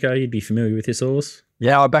times. Nico, you'd be familiar with this horse.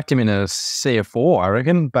 Yeah, I backed him in a CF4, I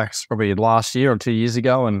reckon, back probably last year or 2 years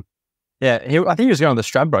ago. And yeah, I think he was going to the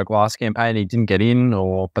Stradbroke last campaign. He didn't get in,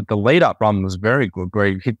 but the lead-up run was very good, where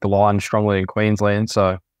he hit the line strongly in Queensland.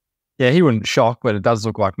 So yeah, he wouldn't shock, but it does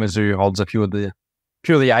look like Mizzou holds a few of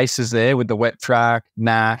the aces there with the wet track,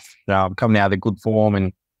 Nash, coming out of the good form,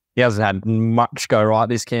 and he hasn't had much go right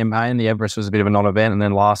this campaign. The Everest was a bit of a non-event, and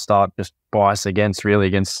then last start just biased against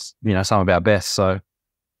some of our best. So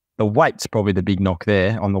the weight's probably the big knock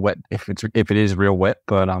there on the wet, if it is real wet.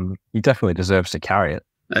 But he definitely deserves to carry it.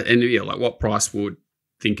 And yeah, like what Price would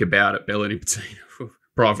think about it, Bellini Patina for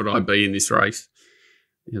Private IB in this race?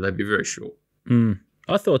 Yeah, they'd be very short.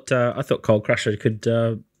 I thought Cold Crusher could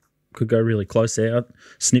go really close there. I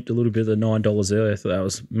snipped a little bit of the $9 earlier. I thought that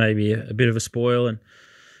was maybe a bit of a spoil, and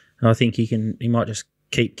I think he might just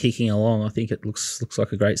keep kicking along. I think it looks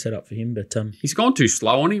like a great setup for him. But he's gone too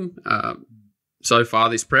slow on him so far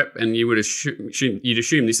this prep, and you'd assume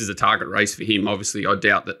this is a target race for him. Obviously, I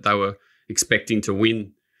doubt that they were expecting to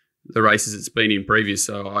win the races it's been in previous.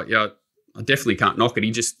 So I definitely can't knock it.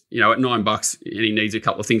 He just, at $9 and he needs a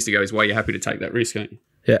couple of things to go his way, you're happy to take that risk, aren't you?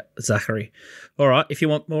 Yeah, Zachary. All right, if you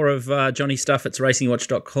want more of Johnny's stuff, it's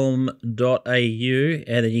racingwatch.com.au,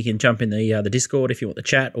 and then you can jump in the Discord if you want the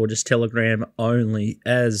chat, or just Telegram only,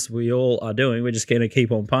 as we all are doing. We're just going to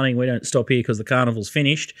keep on punting. We don't stop here because the carnival's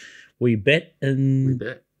finished. We bet and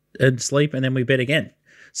sleep, and then we bet again.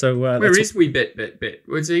 So where is we bet?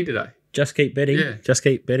 Where's he today? Just keep betting. Yeah. Just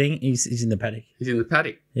keep betting. He's in the paddock. He's in the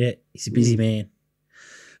paddock. Yeah, he's a busy man.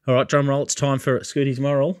 All right, drum roll. It's time for Scooty's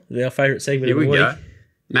Moral, our favourite segment Here of the we week. go.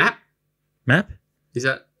 Map? Is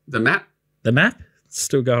that the map? The map? It's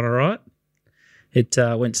still going all right. It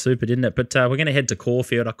went super, didn't it? But we're going to head to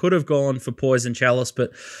Caulfield. I could have gone for Poison Chalice,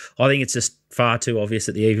 but I think it's just far too obvious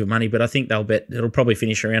at the eve of money. But I think they'll bet it'll probably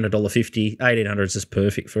finish around $1.50. 1,800 is just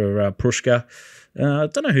perfect for Prushka. I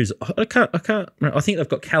don't know who's. I can't. I think they've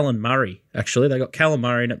got Callan Murray. Actually, they got Callan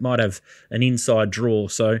Murray, and it might have an inside draw.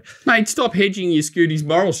 So, mate, stop hedging your Scooty's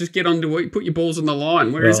morals. Just get on to it. Put your balls on the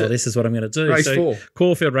line. Where is it? This is what I'm going to do. Race 4.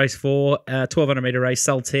 Caulfield race 4, 1,200 metre race.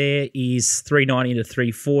 Saltaire is $3.90 to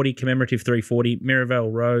 $3.40. Commemorative $3.40. Mirabelle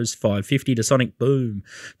Rose $5.50 to Sonic Boom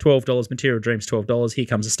 $12. Material Dreams $12. Here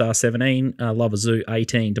Comes a Star $17. Love a Zoo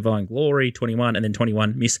 $18. Divine Glory $21, and then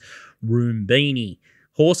 $21 Miss Roombini.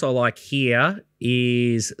 Horse I like here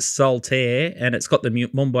is Saltaire, and it's got the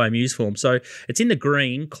Mumbai Muse form. So it's in the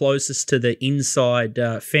green, closest to the inside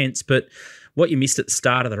fence. But what you missed at the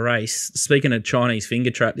start of the race, speaking of Chinese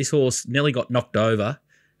finger trap, this horse nearly got knocked over.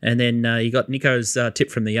 And then you got Nico's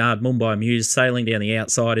tip from the yard, Mumbai Muse, sailing down the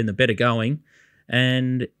outside in the better going.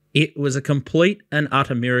 And it was a complete and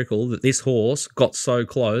utter miracle that this horse got so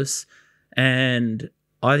close. And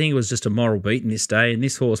I think it was just a moral beat in this day. And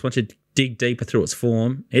this horse, once you dig deeper through its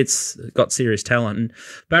form, it's got serious talent. And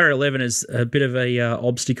Barrier 11 is a bit of a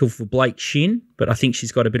obstacle for Blake Shin, but I think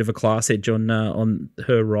she's got a bit of a class edge on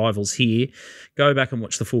her rivals here. Go back and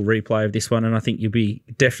watch the full replay of this one, and I think you'll be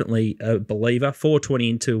definitely a believer. 420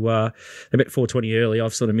 into a bit 420 early.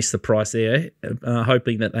 I've sort of missed the price there,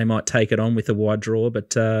 hoping that they might take it on with a wide draw, but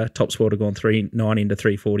TopSport have gone 390 into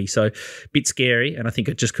 340, so a bit scary, and I think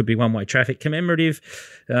it just could be one-way traffic. Commemorative,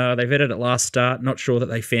 they vetted it last start. Not sure that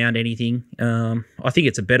they found anything. I think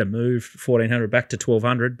it's a better move, 1,400 back to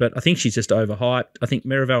 1,200, but I think she's just overhyped. I think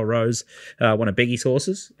Mirabelle Rose, one of Beggy's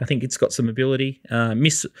horses, I think it's got some ability.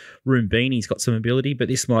 Miss Roombini's got some ability, but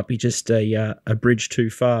this might be just a bridge too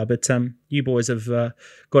far. But you boys have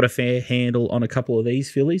got a fair handle on a couple of these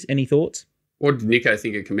fillies. Any thoughts? What did Nico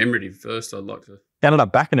think of Commemorative first? I'd like to. Ended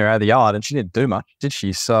up backing her out of the yard, and she didn't do much, did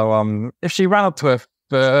she? So if she ran up to her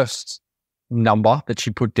first number that she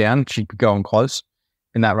put down, she could go on close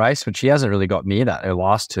in that race, but she hasn't really got near that her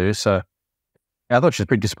last two. So I thought she was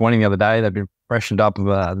pretty disappointing the other day. They've been freshened up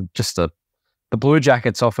with just the Blue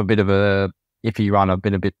Jackets off a bit of a iffy run. I've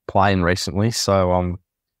been a bit plain recently, so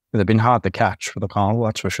they've been hard to catch for the carnival,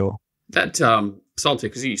 that's for sure. That Saltaire,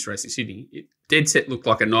 because he used to race in Sydney, dead set looked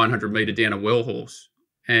like a 900 metre down a well horse.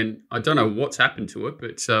 And I don't know what's happened to it,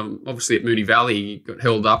 but obviously at Moonee Valley, he got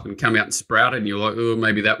held up and come out and sprouted, and you're like, oh,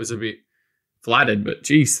 maybe that was a bit flattered. But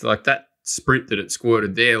geez, like that sprint that it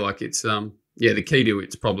squirted there, like it's the key to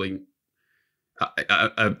it's probably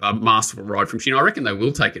a masterful ride from Shin. I reckon they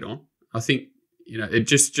will take it on. I think it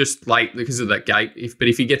just late because of that gate. But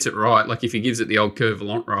if he gets it right, like if he gives it the old Curve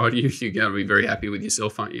Volant ride, you're going to be very happy with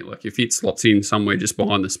yourself, aren't you? Like if it slots in somewhere just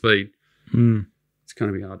behind the speed, it's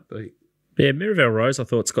going to be hard to beat. Yeah, Mirabelle Rose, I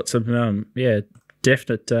thought it's got some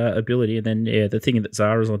definite ability, and then the thing that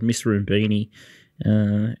Zara's on, Miss Roombini,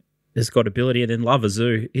 has got ability, and then Love a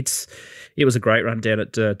Zoo. It was a great run down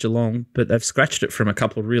at Geelong, but they've scratched it from a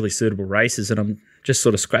couple of really suitable races, and I'm just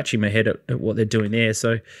sort of scratching my head at what they're doing there.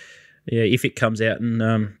 So, yeah, if it comes out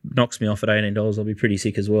and knocks me off at $18, I'll be pretty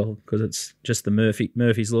sick as well, because it's just the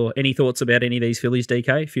Murphy's Law. Any thoughts about any of these fillies,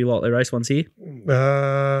 DK, if you like the race ones here?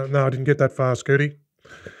 No, I didn't get that far, Scooty.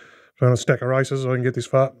 Trying to stack of races so I can get this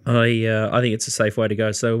far. I think it's a safe way to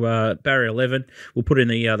go. So barrier 11, we'll put in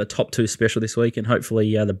the top 2 special this week, and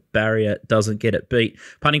hopefully the barrier doesn't get it beat.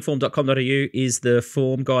 Puntingform.com.au is the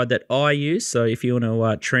form guide that I use. So if you want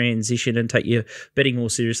to transition and take your betting more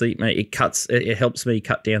seriously, mate, it helps me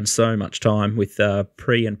cut down so much time with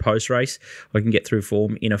pre and post race. I can get through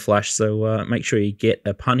form in a flash. So make sure you get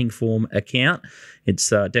a Punting Form account. It's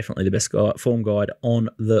definitely the best form guide on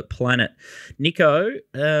the planet. Nico,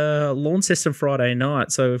 Launceston Friday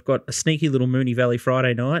night. So we've got a sneaky little Moonee Valley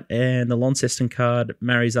Friday night, and the Launceston card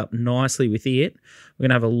marries up nicely with it. We're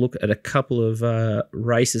going to have a look at a couple of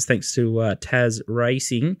races thanks to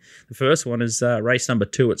TasRacing. The first one is race number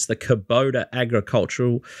 2. It's the Kubota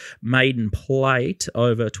Agricultural Maiden Plate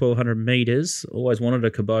over 1,200 metres. Always wanted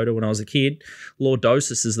a Kubota when I was a kid.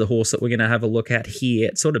 Lordosis is the horse that we're going to have a look at here.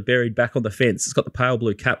 It's sort of buried back on the fence. It's got the pale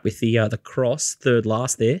blue cap with the cross, third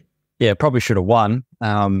last there. Yeah, probably should have won.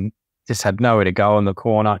 Just had nowhere to go in the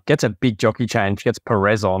corner. Gets a big jockey change. Gets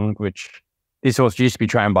Perez on, which this horse used to be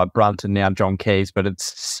trained by Brunt and now John Keys, but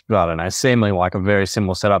it's, I don't know, seemingly like a very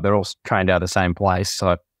similar setup. They're all trained out of the same place.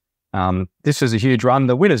 So this was a huge run.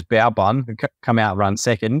 The winner's Baobun, who come out and run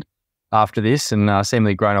second after this, and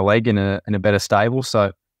seemingly grown a leg in a better stable.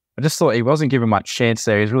 So I just thought he wasn't given much chance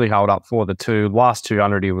there. He's really held up for the last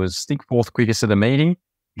 200. He was, I think, 4th quickest of the meeting,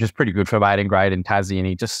 which is pretty good for maiden grade in Tassie. And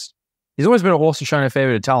he's always been a horse who's shown a fair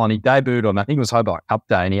bit of talent. He debuted on, I think it was Hobart Cup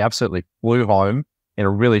Day, and he absolutely flew home in a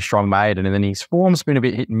really strong maiden. And then his form's been a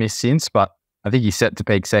bit hit and miss since, but I think he's set to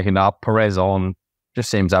peak second up. Perez on just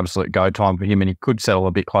seems absolute go time for him, and he could settle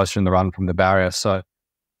a bit closer in the run from the barrier. So,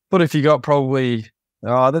 but if you got probably,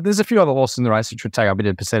 there's a few other horses in the race which would take a bit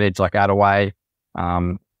of percentage, like Attaway.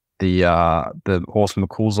 The horse from the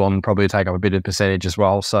Coulson probably take up a bit of percentage as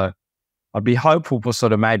well. So I'd be hopeful for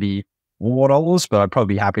sort of maybe $4, but I'd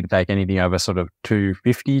probably be happy to take anything over sort of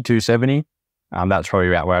 250, 270. That's probably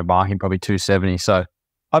about where I'd buy him, probably 270. So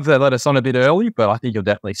hopefully they let us on a bit early, but I think he'll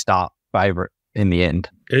definitely start favourite in the end.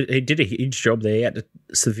 He did a huge job there. He had to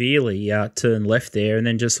severely turn left there and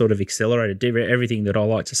then just sort of accelerated, did everything that I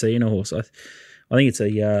like to see in a horse. I think it's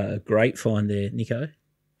a great find there, Nico.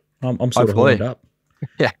 I'm sort of lined up.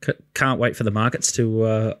 Yeah. Can't wait for the markets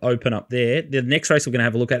to open up there. The next race we're going to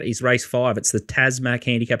have a look at is race 5. It's the TasMac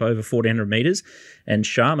handicap over 1,400 metres. And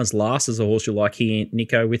Sharma's Last is a horse you like here,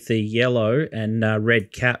 Nico, with the yellow and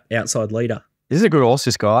red cap outside leader. This is a good horse,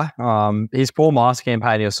 this guy. His 4 Masters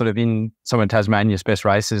campaign, he was sort of in some of Tasmania's best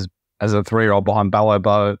races as a 3-year-old behind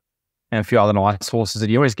Ballobo and a few other nice horses that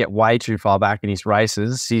he always get way too far back in his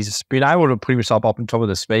races. He's been able to put himself up on top of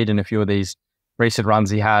the speed in a few of these recent runs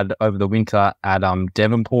he had over the winter at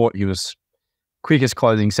Devonport. He was quickest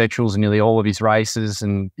closing sectionals in nearly all of his races,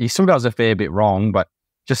 and he still does a fair bit wrong, but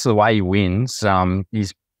just the way he wins,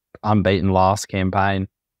 he's unbeaten last campaign.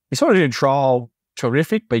 He sort of did a trial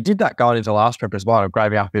terrific, but he did that going into last prep as well,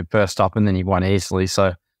 graving up a bit first up, and then he won easily.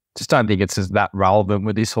 So just don't think it's that relevant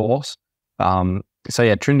with this horse. So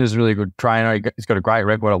yeah, Trinder's a really good trainer. He's got a great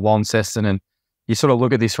record at Launceston, and you sort of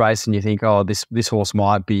look at this race and you think, oh, this horse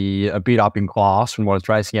might be a bit up in class from what it's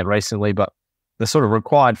racing at recently, but the sort of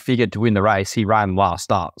required figure to win the race, he ran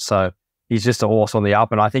last up. So he's just a horse on the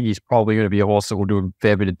up, and I think he's probably going to be a horse that will do a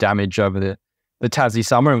fair bit of damage over the Tassie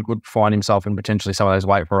summer and could find himself in potentially some of those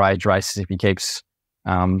weight for age races if he keeps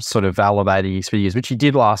sort of elevating his figures, which he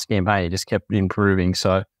did last campaign. He just kept improving.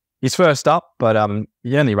 So he's first up, but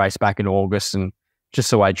he only raced back in August, and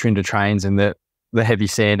just the way Trinder trains and the heavy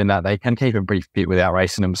sand and that, they can keep him pretty fit without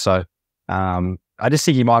racing him. So I just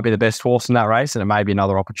think he might be the best horse in that race, and it may be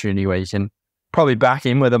another opportunity where you can probably back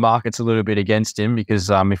him where the market's a little bit against him, because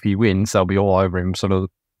if he wins, they'll be all over him sort of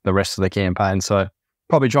the rest of the campaign. So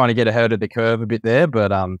probably trying to get ahead of the curve a bit there,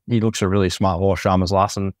 but he looks a really smart horse, Sharma's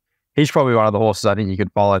Last, and he's probably one of the horses I think you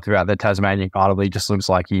could follow throughout the Tasmanian Carnival. He just looks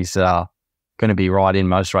like he's going to be right in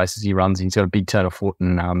most races he runs. He's got a big turn of foot,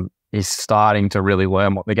 and he's starting to really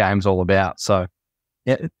learn what the game's all about. So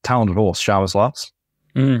yeah, talented horse, Sharma's Last.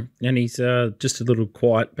 And he's just a little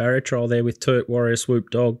quiet barrier trial there with Turk Warrior, Swoop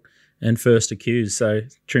Dog, and First Accused. So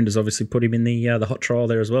Trinder's obviously put him in the hot trial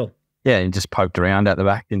there as well. Yeah, he just poked around at the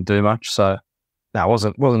back, didn't do much. So no,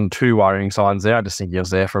 wasn't too worrying signs there. I just think he was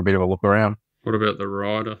there for a bit of a look around. What about the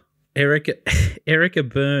rider? Erica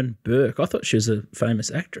Byrne Burke. I thought she was a famous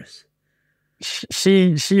actress.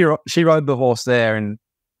 She rode the horse there, and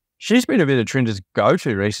she's been a bit of Trinder's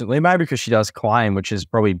go-to recently, maybe because she does claim, which is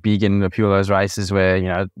probably big in a few of those races where, you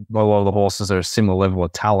know, a lot of the horses are a similar level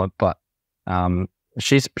of talent, but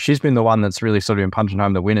she's been the one that's really sort of been punching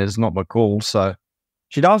home the winners, not McCool. So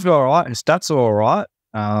she does go all right. Her stats are all right.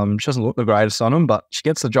 She doesn't look the greatest on them, but she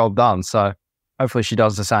gets the job done. So hopefully she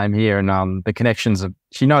does the same here. And the connections,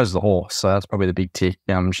 she knows the horse, so that's probably the big tick.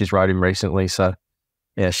 She's rode him recently, so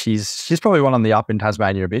yeah, she's probably one on the up in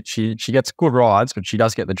Tasmania a bit. She gets good rides, but she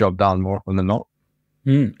does get the job done more often than not.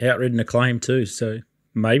 Outridden Acclaim too, so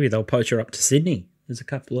maybe they'll poach her up to Sydney. There's a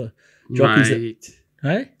couple of jockeys. Mate,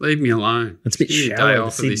 hey? Leave me alone. It's a bit shallow,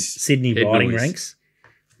 the Sydney riding ranks.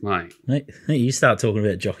 Mate, you start talking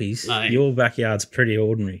about jockeys. Mate. Your backyard's pretty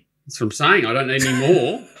ordinary. That's what I'm saying. I don't need any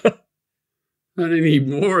more. I don't need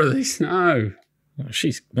more of this. No. Oh,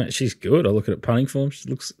 she's good. I look at her punting form. She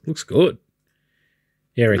looks good.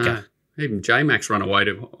 Erica. No. Even J-Max run away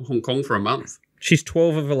to Hong Kong for a month. She's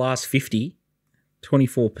 12 of her last 50,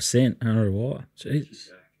 24% ROI.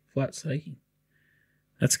 Jesus. Flat staking.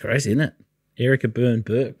 That's crazy, isn't it? Erica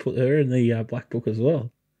Byrne-Burke, put her in the black book as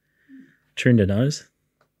well. Trinda knows.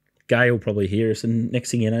 Gay will probably hear us, and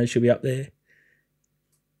next thing you know, she'll be up there.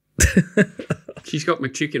 She's got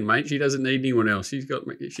McChicken, mate. She doesn't need anyone else. She's got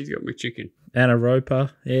McChicken. Anna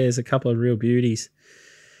Roper. Yeah, there's a couple of real beauties.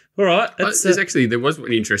 All right. There was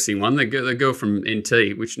an interesting one. The girl from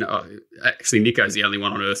NT, which actually Nico's the only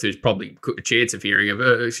one on earth who's probably got a chance of hearing of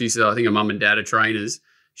her. She's, I think her mum and dad are trainers.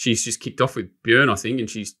 She's just kicked off with Björn, I think, and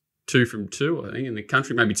she's 2 from 2, I think, in the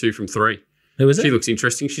country, maybe 2 from 3. Who is it? She looks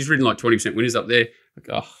interesting. She's ridden like 20% winners up there.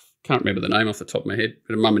 Can't remember the name off the top of my head,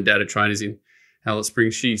 but her mum and dad are trainers in Hallett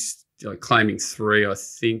Springs. She's claiming 3, I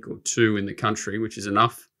think, or 2 in the country, which is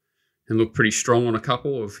enough, and look pretty strong on a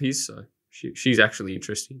couple of his. So she's actually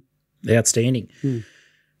interesting. Outstanding.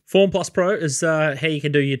 FormplusPro is how you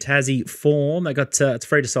can do your Tassie form. They got it's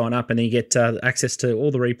free to sign up, and then you get access to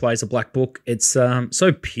all the replays of Black Book. It's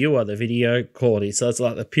so pure, the video quality. So it's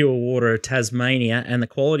like the pure water of Tasmania, and the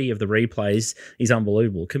quality of the replays is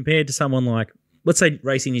unbelievable compared to someone like, let's say,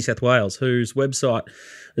 Racing New South Wales, whose website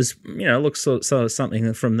is, looks sort of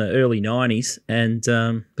something from the early 90s, and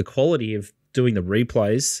the quality of doing the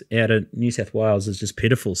replays out of New South Wales is just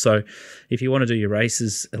pitiful. So if you want to do your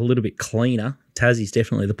races a little bit cleaner, Tassie's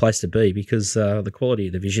definitely the place to be, because the quality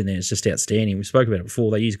of the vision there is just outstanding. We spoke about it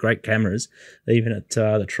before. They use great cameras, even at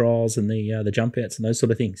the trials and the jump outs and those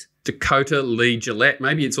sort of things. Dakota Lee Gillette.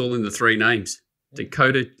 Maybe it's all in the 3 names.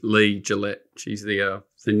 Dakota Lee Gillette. She's the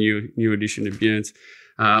new addition to Björn's.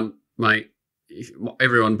 Mate,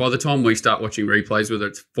 everyone, by the time we start watching replays, whether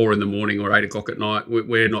it's 4 a.m. or 8 o'clock at night,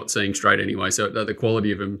 we're not seeing straight anyway. So the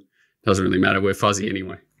quality of them doesn't really matter. We're fuzzy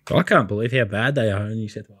anyway. I can't believe how bad they are in New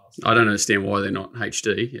South Wales. I don't understand why they're not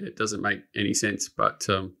HD. It doesn't make any sense. But,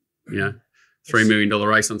 $3 million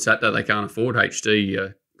race on Saturday, they can't afford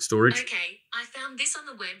HD storage. Okay, I found this on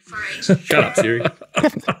the web for HD. Shut up, Siri.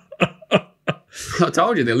 I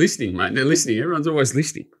told you they're listening, mate. They're listening. Everyone's always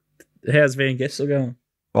listening. How's Van Gessel going?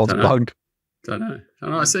 Well, it's bugged. Don't know.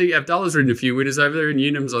 I see Abdullah's ridden a few winners over there, and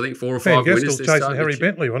Unum's, I think, 4 or 5 Van winners. Gestel's chasing Harry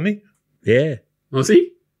Bentley, wasn't he? Yeah. Was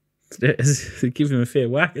he? Give him a fair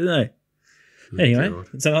whack, isn't they? Anyway,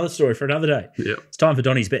 it's another story for another day. Yep. It's time for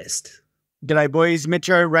Donnie's Best. G'day, boys.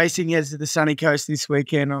 Metro Racing heads to the sunny coast this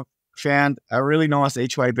weekend. I found a really nice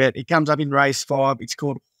each-way bet. It comes up in race 5. It's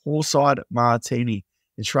called Horseside Martini.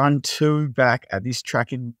 It's run 2 back at this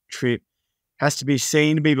tracking trip. Has to be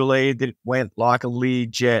seen to be believed that it went like a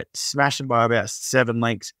lead jet, smashing by about 7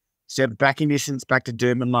 lengths. Stepped back in distance, back to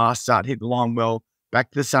Durban last start, hit the line well,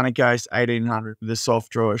 back to the sunny coast, 1800 with a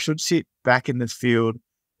soft draw. It should sit back in the field,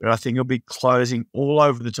 but I think it'll be closing all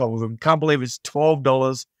over the top of them. Can't believe it's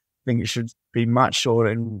 $12. I think it should be much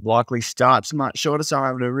shorter and likely starts much shorter, so I'm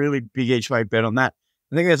having a really big each-way bet on that.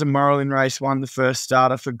 I think there's a moral in race 1, the first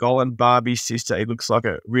starter for Golan, Barbie's sister. He looks like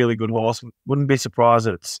a really good horse. Wouldn't be surprised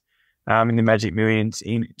that it's in the Magic Millions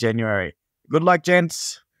in January. Good luck,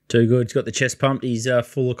 gents. Too good. He's got the chest pumped. He's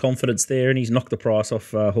full of confidence there, and he's knocked the price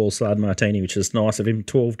off Horseside Martini, which is nice of him.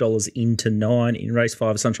 $12 into 9 in race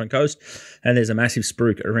 5 of Sunshine Coast. And there's a massive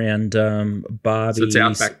spruik around Barbie. So it's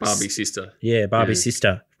Outback Barbie's sister. Yeah, Barbie's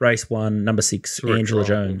sister. Race 1, number 6, Angela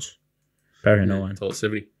Jones. Barrier 9.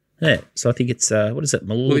 $12.70. Yeah, so I think it's, what is it,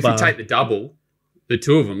 Maluma? Well, if you take the double, the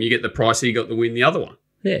 2 of them, you get the price, so you got to win the other one.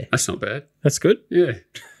 Yeah. That's not bad. That's good. Yeah.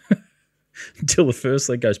 Until the first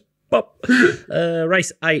leg goes pop.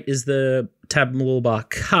 Race 8 is the Tab Malulbar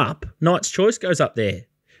Cup. Knight's Choice goes up there,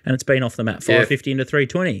 and it's been off the map, 550 into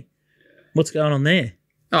 320. What's going on there?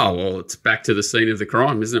 Oh, well, it's back to the scene of the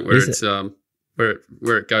crime, isn't it?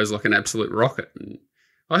 Where it goes like an absolute rocket. And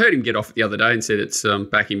I heard him get off it the other day and said it's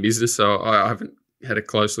back in business, so I haven't had a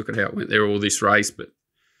close look at how it went there all this race, but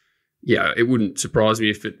yeah, it wouldn't surprise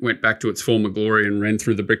me if it went back to its former glory and ran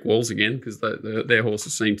through the brick walls again, because their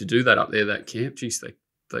horses seem to do that up there, that camp. Jeez,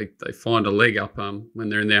 they find a leg up when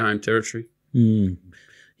they're in their home territory. You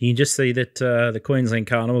can just see that the Queensland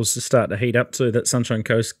Carnival's just starting to heat up too. That Sunshine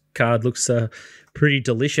Coast card looks pretty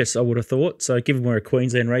delicious, I would have thought. So given we're a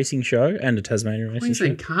Queensland racing show and a Tasmanian racing show.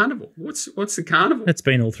 Queensland Carnival. What's the carnival? It's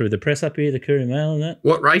been all through the press up here, the Courier Mail and that.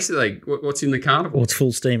 What race are they? What's in the carnival? Well, it's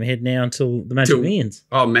full steam ahead now until the Magic Millions.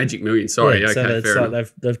 Oh, Magic Millions. Sorry. Yeah, okay, so fair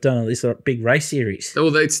enough. they've done this big race series.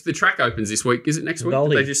 Well, the track opens this week. Is it next week?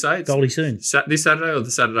 Goldie. Did they just say? It's Goldie soon. This Saturday or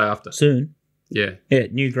the Saturday after? Soon. Yeah. Yeah,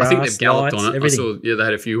 new grass, I think they've galloped lights, on it. everything. I saw, they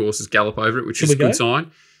had a few horses gallop over it, which Should is a we good go?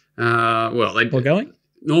 sign. We're going?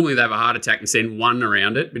 Normally they have a heart attack and send one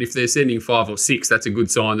around it, but if they're sending 5 or 6, that's a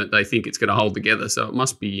good sign that they think it's going to hold together. So it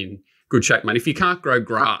must be in good shape, mate. If you can't grow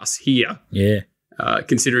grass here,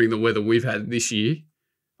 considering the weather we've had this year,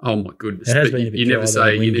 oh my goodness. It has been a bit you never dry,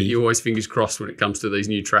 say, though, windy. you always fingers crossed when it comes to these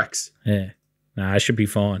new tracks. Yeah. No, it should be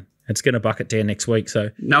fine. It's going to bucket down next week.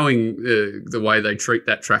 So Knowing the way they treat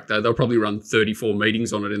that track, though, they'll probably run 34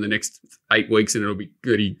 meetings on it in the next 8 weeks, and it'll be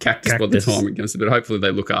goody cactus by the time it comes to it. But hopefully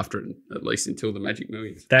they look after it at least until the Magic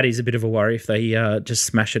Millions. that is a bit of a worry if they just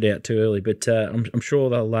smash it out too early. But I'm sure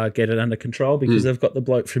they'll get it under control because they've got the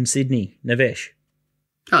bloke from Sydney, Navesh.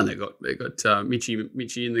 Oh, and they've got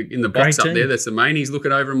Mitchie in the box up team. there. That's the main. He's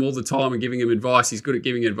looking over him all the time and giving him advice. He's good at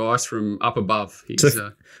giving advice from up above.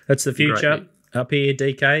 That's the future. great. Up here,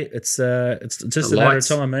 DK. It's just a matter of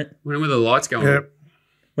time, mate. When were the lights going? Yeah.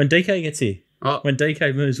 When DK gets here. Oh. When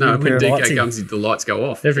DK moves, No, when when the lights DK in. comes, the lights go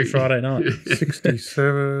off. Every Friday night.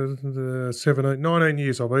 67, 17, 19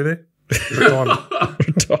 years I'll be there. Retirement.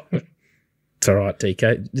 It's all right,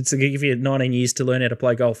 DK. It's going to give you 19 years to learn how to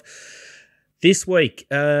play golf. This week,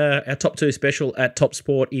 our top 2 special at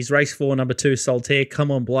TopSport is race 4, number 2, Solitaire,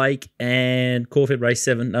 Come On Blake, and Caulfield race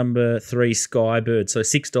 7, number 3, Skybird. So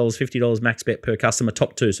 $6, $50 max bet per customer,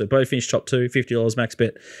 top 2. So both finished top 2, $50 max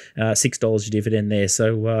bet, $6 your dividend there.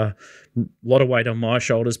 So a lot of weight on my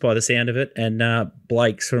shoulders by the sound of it. And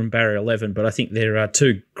Blake's from Barrier 11, but I think there are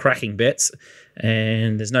 2 cracking bets.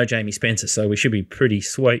 And there's no Jamie Spencer, so we should be pretty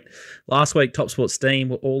sweet. Last week, TopSport Steam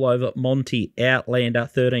were all over Monty Outlander,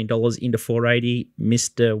 $13 into 480.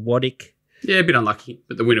 Mr. Waddick. Yeah, a bit unlucky,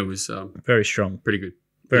 but the winner was Very strong. pretty good.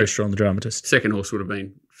 Very strong, the dramatist. Second horse would have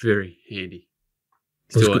been very handy.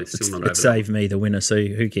 It Still not over. it saved me the winner, so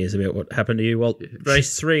who cares about what happened to you? Well,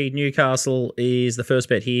 race 3, Newcastle is the first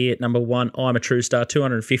bet here. Number 1, I'm a True Star,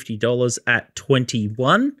 $250 at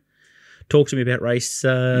 21. Talk to me about race.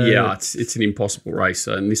 It's an impossible race,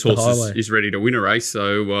 and this horse is ready to win a race.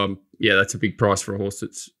 So that's a big price for a horse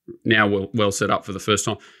that's now well set up for the first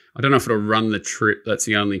time. I don't know if it'll run the trip. That's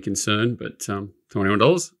the only concern, but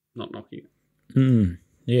 $21, not knocking it.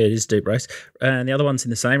 Yeah, it is a deep race. And the other one's in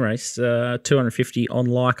the same race, $250 on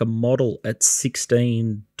Like a Model at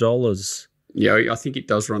 $16. Yeah, I think it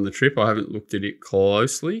does run the trip. I haven't looked at it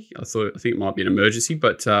closely. I think it might be an emergency,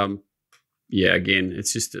 but again,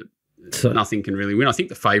 it's just nothing can really win. I think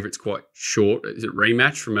the favourite's quite short. Is it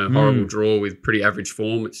rematch from a horrible draw with pretty average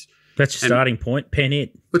form? That's your starting point. Pen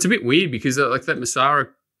it. It's a bit weird because like that Massara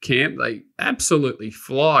camp, they absolutely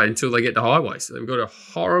fly until they get to highway. So they've got a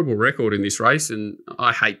horrible record in this race, and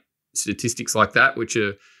I hate statistics like that, which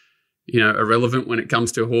are irrelevant when it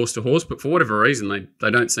comes to horse, but for whatever reason, they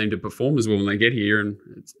don't seem to perform as well when they get here, and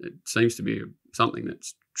it seems to be something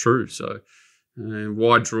that's true. So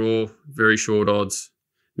wide draw, very short odds.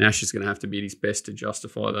 Nash is going to have to be at his best to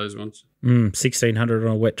justify those ones. 1,600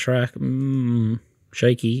 on a wet track.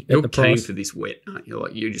 Shaky at You're the keen price. for this wet, aren't you?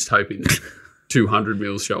 Like, you're just hoping that 200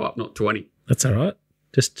 mils show up, not 20. That's all right.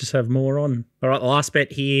 Just have more on. All right, the last bet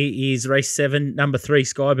here is race 7, number 3,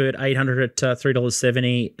 Skybird, $800 at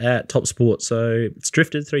 $3.70 at TopSport. So it's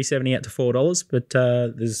drifted $3.70 out to $4, but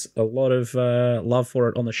there's a lot of love for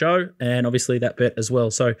it on the show, and obviously that bet as well.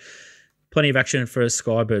 So plenty of action for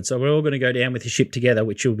Skybird. So we're all going to go down with the ship together,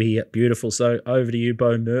 which will be beautiful. So over to you,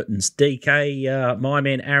 Bo Mertens. DK, my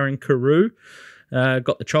man Aaron Carew.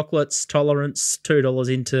 Got the chocolates, tolerance,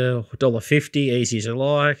 $2 into $1.50, easy as you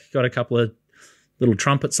like. Got a couple of little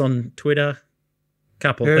trumpets on Twitter.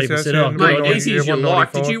 Couple of people said, Mate, good on you. easy as you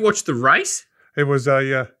like. Did you watch the race? It was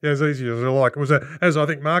as easy as I like. It was as I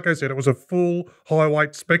think Marco said, it was a full high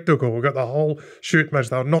weight spectacle. We got the whole shoot match.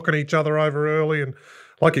 They were knocking each other over early, and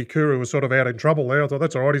lucky Kuru was sort of out in trouble there. I thought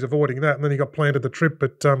that's all right, he's avoiding that, and then he got planted the trip.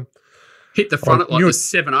 But hit the front at like the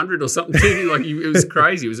 700 or something. It was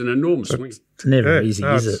crazy. It was an enormous swing. It's never easy,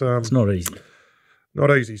 is it? It's not easy.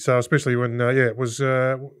 Not easy. So especially when it was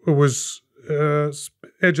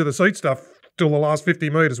edge of the seat stuff till the last 50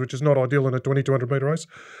 metres, which is not ideal in a 2,200 metre race,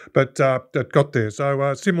 but it got there.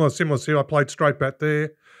 So similar. See, I played straight bat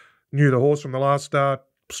there, knew the horse from the last start,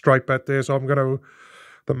 straight bat there. So I'm going to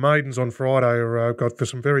the maidens on Friday are got for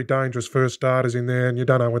some very dangerous first starters in there, and you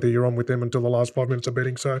don't know whether you're on with them until the last 5 minutes of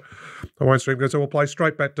betting. So I won't stream. So we'll play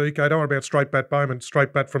straight bat DK. Don't worry about straight bat Bowman,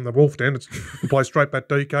 straight bat from the Wolf Den. We'll play straight bat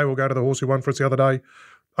DK. We'll go to the horse who won for us the other day.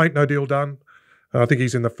 Ain't no deal done. I think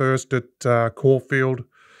he's in the first at Caulfield.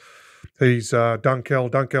 He's Dunkel.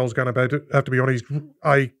 Dunkel's going to have to be on his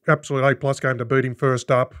absolute A+ game to beat him first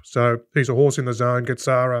up. So he's a horse in the zone. Get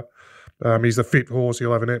Sarah. He's the fit horse.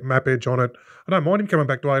 He'll have a map edge on it. I don't mind him coming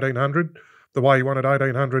back to 1800. The way he won at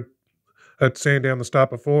 1800 at Sandown the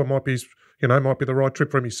start before, it might be the right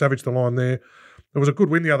trip for him. He savaged the line there. It was a good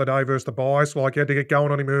win the other day versus the bias. Like, he had to get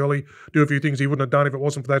going on him early, do a few things he wouldn't have done if it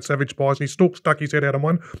wasn't for that savage bias. And he still stuck his head out and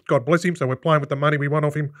won. God bless him. So we're playing with the money we won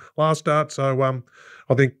off him last start. So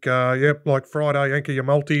I think, like Friday, anchor your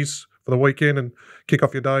multis for the weekend and kick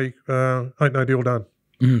off your day. Ain't no deal done.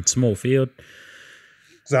 Small field.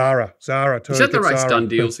 Zara too. Is that the race done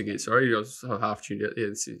deals again? Sorry, I was half tuned out.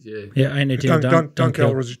 Yeah, ain't no deal done.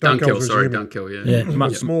 Dunkel, Yeah.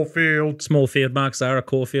 Small field. Mark Zara,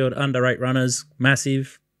 Caulfield, under 8 runners,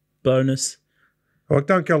 massive, bonus. Well,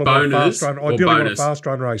 Dunkel will want a fast run. Ideally want a fast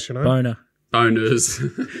run race,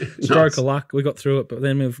 Boners. Stroke of luck. We got through it, but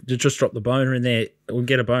then we've just dropped the boner in there. We'll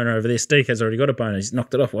get a boner over there. Steve has already got a boner. He's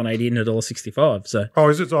knocked it off, 180 into $1.65. So. Oh,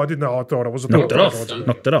 is it? I didn't know. I thought it was a knocked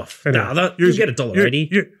it off. Anyway, No, you get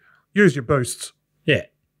 $1.80. Use your boosts.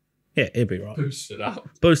 Yeah, it'll be right. Boost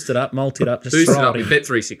it up, multi it up. Just boost it up with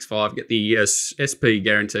Bet365. Get the SP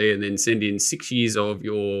guarantee, and then send in 6 years of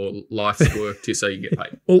your life's work so you get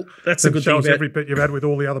paid. Well, that's the good thing about every bet you've had with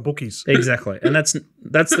all the other bookies. Exactly, and that's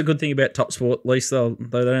the good thing about TopSport. At least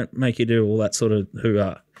they don't make you do all that sort of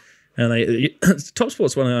hoo-ha. And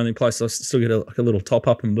TopSport's one of the only places I still get a little top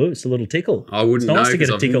up and boost, a little tickle. I wouldn't know to get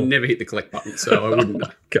a tickle. I've never hit the collect button, so I wouldn't know.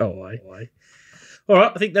 Go away. All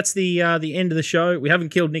right, I think that's the end of the show. We haven't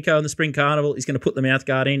killed Nico in the Spring Carnival. He's going to put the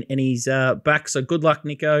mouthguard in, and he's back. So good luck,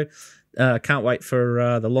 Nico. Can't wait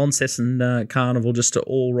for the Launceston Carnival just to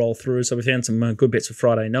all roll through. So we found some good bets for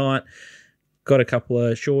Friday night. Got a couple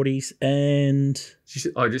of shorties, and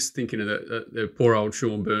I was just thinking of the poor old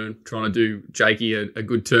Sean Byrne trying to do Jakey a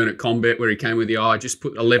good turn at combat where he came with the eye, just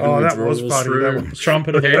put 11 withdrawals through.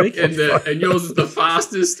 Trumpet of the week, and yours was the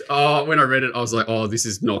fastest. Oh, when I read it, I was like, oh, this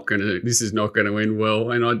is not gonna end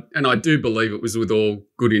well. And I do believe it was with all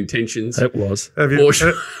good intentions. It was. Have you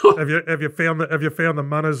found the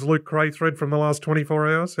Munners Luke Cray thread from the last 24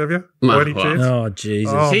 hours? Have you? Oh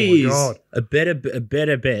Jesus! Oh my God. A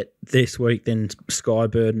better bet this week than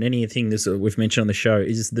Skybird and anything that we've mentioned on the show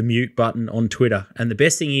is the mute button on Twitter. And the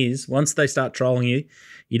best thing is, once they start trolling you,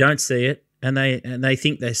 you don't see it, and they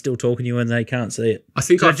think they're still talking to you and they can't see it. I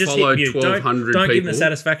think I followed 1,200 people. Don't give them the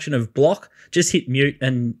satisfaction of block. Just hit mute,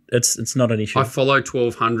 and it's not an issue. I follow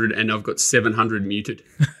 1,200 and I've got 700 muted.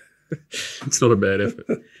 It's not a bad effort.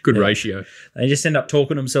 Good ratio. They just end up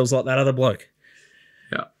talking to themselves like that other bloke.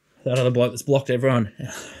 Yeah, that other bloke that's blocked everyone.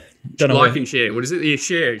 Like and share. What is it? Yeah,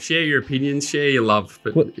 share your opinions, share your love.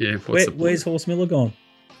 But where's Horse Miller gone?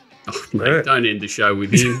 Oh, mate, don't end the show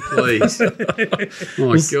with him, please. Oh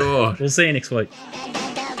my God. We'll see you next week.